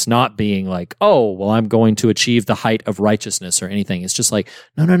godliness not being like, oh, well, I'm going to achieve the height of righteousness or anything. It's just like,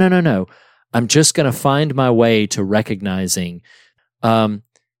 no. I'm just going to find my way to recognizing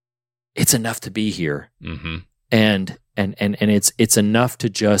it's enough to be here. Mm-hmm. And it's enough to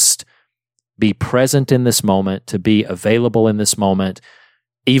just be present in this moment, to be available in this moment,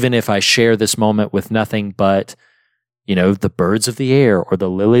 even if I share this moment with nothing but, the birds of the air or the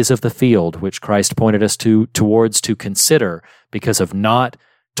lilies of the field, which Christ pointed us towards to consider because of not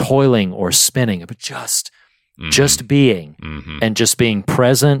toiling or spinning, but just being and just being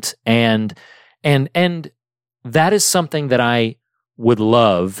present. And that is something that I would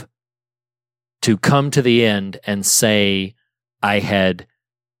love to come to the end and say, I had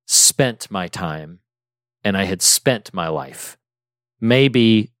spent my time and I had spent my life.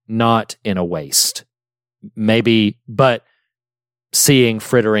 Maybe not in a waste. But seeing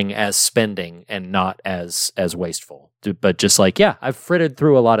frittering as spending and not as wasteful. But just like, I've frittered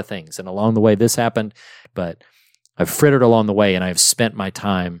through a lot of things, and along the way this happened, but I've frittered along the way, and I've spent my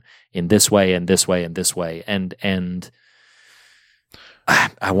time in this way and this way and this way. And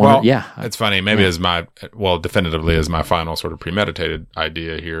I want it's funny. Maybe definitively as my final sort of premeditated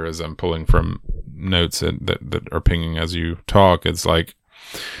idea here, as I'm pulling from notes that are pinging as you talk, it's like,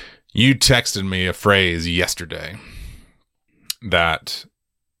 you texted me a phrase yesterday that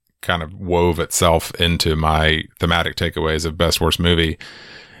kind of wove itself into my thematic takeaways of Best Worst Movie.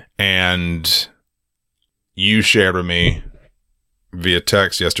 And you shared with me via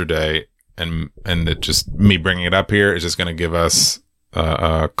text yesterday, and it just, me bringing it up here is just going to give us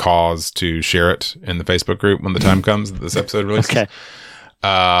a cause to share it in the Facebook group when the time comes that this episode releases. Okay.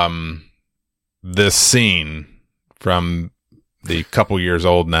 This scene from the couple years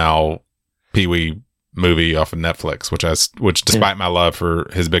old now Pee-wee movie off of Netflix, which despite my love for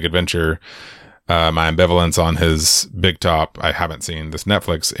His Big Adventure, my ambivalence on his Big Top, I haven't seen this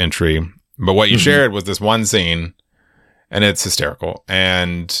Netflix entry. But what you shared was this one scene, and it's hysterical.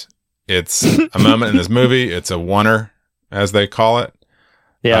 And it's a moment in this movie. It's a oneer, as they call it.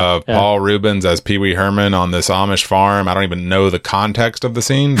 Paul Rubens as Pee Wee Herman on this Amish farm. I don't even know the context of the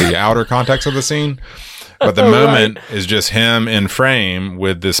scene, the outer context of the scene. But the moment is just him in frame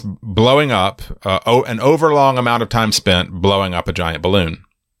with this blowing up, an overlong amount of time spent blowing up a giant balloon.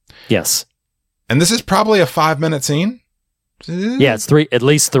 Yes. And this is probably a 5-minute scene. Yeah, it's at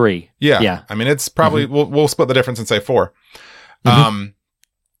least 3. Yeah. I mean, it's probably, we'll split the difference and say 4.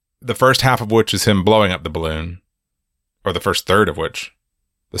 The first half of which is him blowing up the balloon, or the first third of which,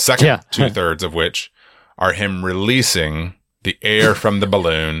 the second 2/3 of which are him releasing the air from the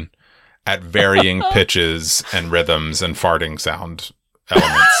balloon at varying pitches and rhythms and farting sound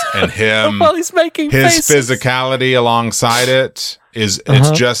elements. And him, while he's making his faces. physicality alongside it is,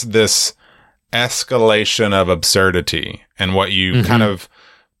 it's just this escalation of absurdity. And what you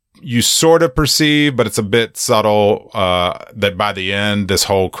you sort of perceive, but it's a bit subtle, that by the end, this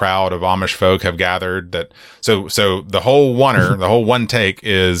whole crowd of Amish folk have gathered that. So the whole the whole one take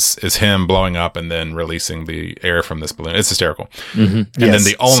is him blowing up and then releasing the air from this balloon. It's hysterical. And then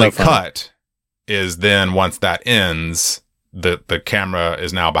the only cut is then once that ends, the camera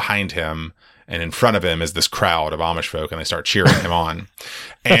is now behind him, and in front of him is this crowd of Amish folk, and they start cheering him on.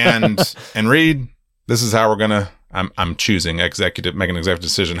 And Reed, this is how we're gonna. I'm choosing make an executive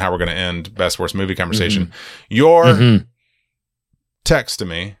decision how we're going to end best worst movie conversation. Your text to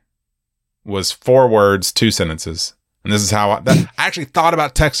me was 4 words, 2 sentences, and this is how I actually thought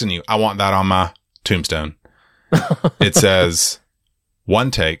about texting you. I want that on my tombstone. It says, "One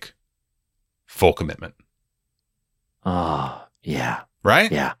take, full commitment." Oh, yeah.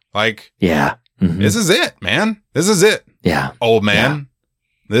 Right? Yeah. Like, yeah. This is it, man. This is it. Yeah. Old man.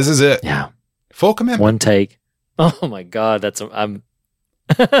 Yeah. This is it. Yeah. Full commitment. One take. Oh my God, I'm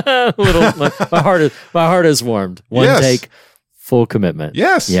a little. My heart is warmed. One take, full commitment.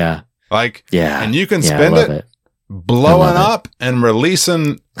 Yes. Yeah. Like, yeah. And you can spend it blowing up and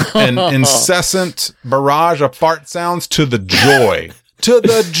releasing an incessant barrage of fart sounds to the joy,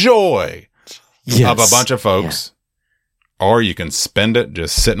 of a bunch of folks. Yeah. Or you can spend it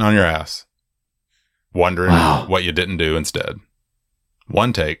just sitting on your ass, wondering what you didn't do instead.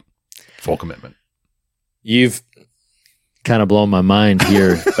 One take, full commitment. You've kind of blown my mind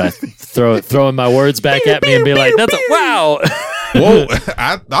here by throwing my words back at me and be like, "That's wow." Whoa,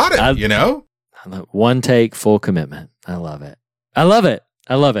 I thought it. One take, full commitment. I love it. That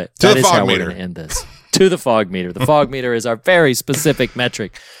is how we're going to end this. To the fog meter. The fog meter is our very specific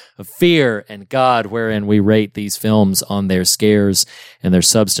metric of fear and God, wherein we rate these films on their scares and their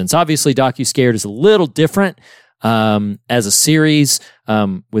substance. Obviously, Docu-Scared is a little different. As a series,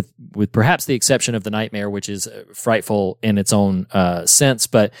 with perhaps the exception of The Nightmare, which is frightful in its own sense.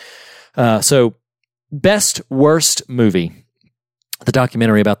 But so, best worst movie, the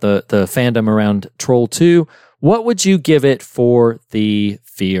documentary about the fandom around Troll 2. What would you give it for the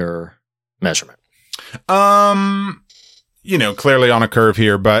fear measurement? Clearly on a curve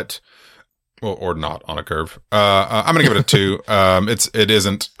here, but. Well, or not on a curve. I'm going to give it a 2. It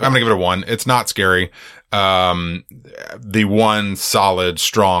isn't. I'm going to give it a 1. It's not scary. The one solid,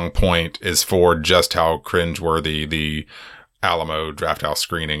 strong point is for just how cringeworthy the Alamo Drafthouse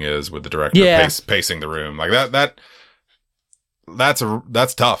screening is with the director pacing the room like that. That's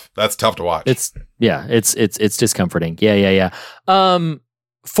tough. That's tough to watch. It's discomforting. Yeah.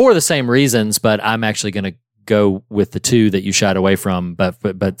 For the same reasons, but I'm actually going to go with the 2 that you shied away from, but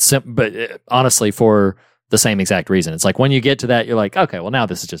honestly, for the same exact reason. It's like when you get to that, you're like, okay, well now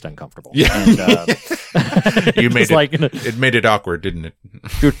this is just uncomfortable. Yeah, and, you made it. Like, it made it awkward, didn't it?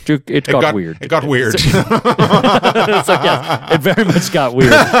 It got weird. It got weird. So yes, it very much got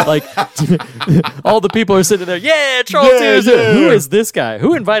weird. Like all the people are sitting there. Yeah, Troll 2. Who is this guy?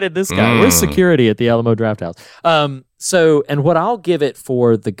 Who invited this guy? Where's security at the Alamo Drafthouse? So, and what I'll give it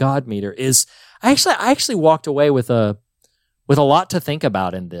for the God meter is. I actually walked away with a lot to think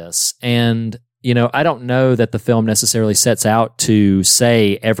about in this. And, I don't know that the film necessarily sets out to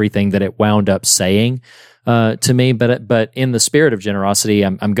say everything that it wound up saying to me, but in the spirit of generosity,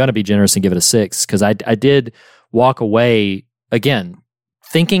 I'm going to be generous and give it a 6 because I did walk away, again,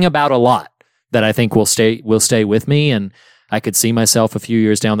 thinking about a lot that I think will stay with me. And I could see myself a few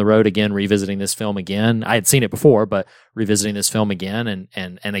years down the road again revisiting this film again. I had seen it before, but revisiting this film again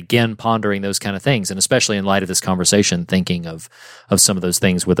and again pondering those kind of things, and especially in light of this conversation, thinking of some of those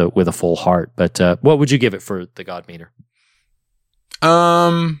things with a full heart. But what would you give it for the God meter?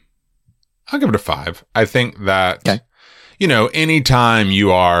 I'm I'll give it a 5. I think that, Okay. Anytime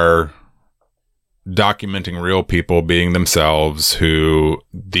you are documenting real people being themselves, who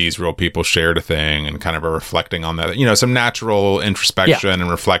these real people shared a thing and kind of are reflecting on that, some natural introspection and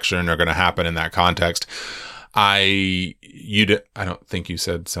reflection are going to happen in that context. I don't think you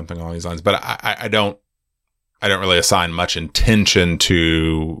said something along these lines, but I don't really assign much intention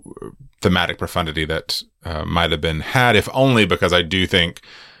to thematic profundity that might have been had, if only because I do think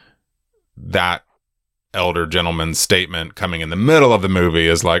that elder gentleman's statement coming in the middle of the movie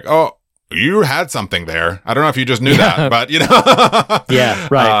is like, oh, you had something there. I don't know if you just knew that, but Yeah,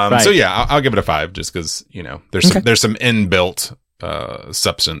 right. So yeah, I'll give it a 5 just because, there's some inbuilt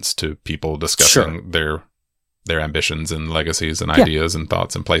substance to people discussing their ambitions and legacies and ideas and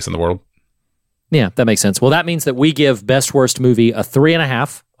thoughts and place in the world. Yeah, that makes sense. Well, that means that we give Best Worst Movie a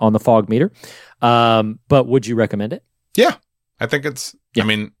 3.5 on the Fog meter. But would you recommend it? Yeah, I think it's. I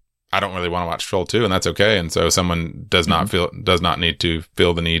mean, I don't really want to watch Troll 2, and that's okay. And so someone does not need to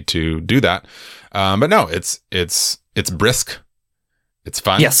feel the need to do that. But no, it's brisk. It's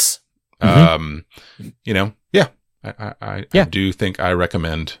fun. Yes. I do think I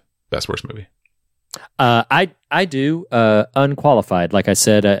recommend Best Worst Movie. I do, unqualified. Like I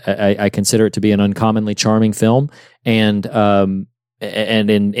said, I consider it to be an uncommonly charming film, and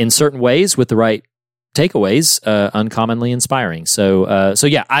in certain ways, with the right takeaways, uncommonly inspiring. So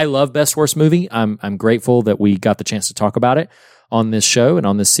yeah, I love Best Worst Movie. I'm grateful that we got the chance to talk about it on this show and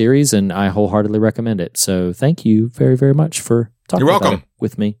on this series, and I wholeheartedly recommend it. So thank you very, very much for talking about it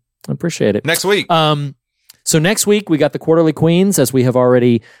with me. I appreciate it. Next week. So next week, we got the Quarterly Queens, as we have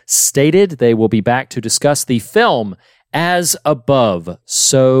already stated. They will be back to discuss the film As Above,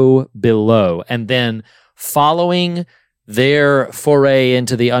 So Below. And then following their foray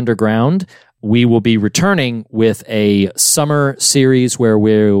into the underground, we will be returning with a summer series where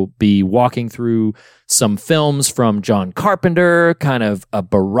we'll be walking through some films from John Carpenter, kind of a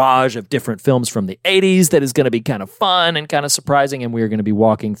barrage of different films from the 80s that is going to be kind of fun and kind of surprising. And we're going to be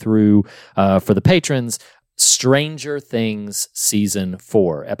walking through, for the patrons, Stranger Things Season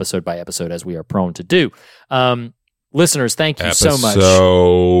 4, episode by episode, as we are prone to do. Listeners, thank you so much.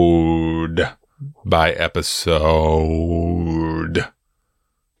 Episode by episode.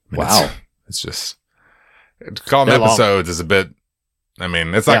 Wow. It's just, to call them episodes is a bit, I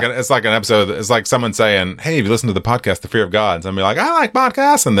mean, it's like an episode. It's like someone saying, hey, have you listened to the podcast, The Fear of God? And somebody like, I like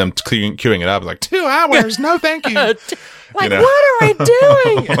podcasts. And them queuing it up like 2 hours. No, thank you. Like, what are I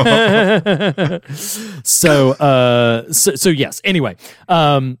doing? So yes. Anyway,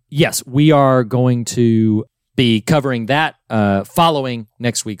 yes, we are going to be covering that following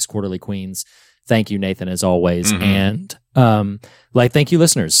next week's Quarterly Queens. Thank you, Nathan, as always. And thank you,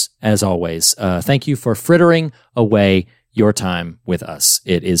 listeners, as always. Thank you for frittering away your time with us.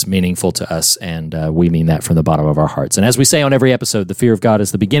 It is meaningful to us, and we mean that from the bottom of our hearts. And as we say on every episode, the fear of God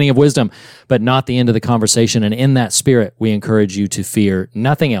is the beginning of wisdom, but not the end of the conversation. And in that spirit, we encourage you to fear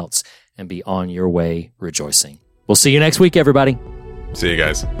nothing else and be on your way rejoicing. We'll see you next week, everybody. See you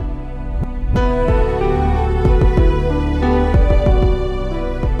guys.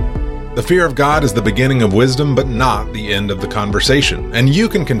 The fear of God is the beginning of wisdom, but not the end of the conversation. And you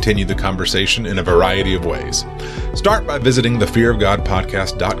can continue the conversation in a variety of ways. Start by visiting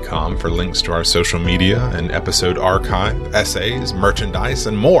thefearofgodpodcast.com for links to our social media and episode archive, essays, merchandise,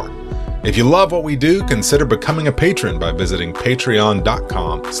 and more. If you love what we do, consider becoming a patron by visiting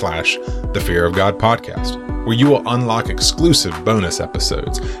patreon.com/thefearofgodpodcast, where you will unlock exclusive bonus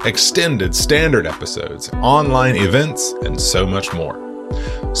episodes, extended standard episodes, online events, and so much more.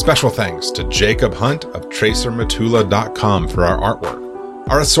 Special thanks to Jacob Hunt of TracerMatula.com for our artwork.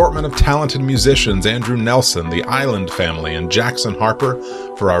 Our assortment of talented musicians, Andrew Nelson, the Island Family, and Jackson Harper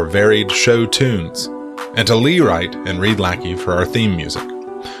for our varied show tunes. And to Lee Wright and Reed Lackey for our theme music.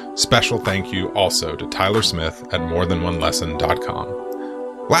 Special thank you also to Tyler Smith at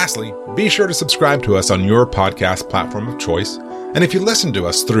morethanonelesson.com. Lastly, be sure to subscribe to us on your podcast platform of choice. And if you listen to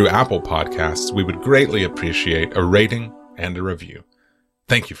us through Apple Podcasts, we would greatly appreciate a rating and a review.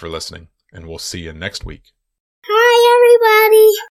 Thank you for listening, and we'll see you next week. Hi, everybody.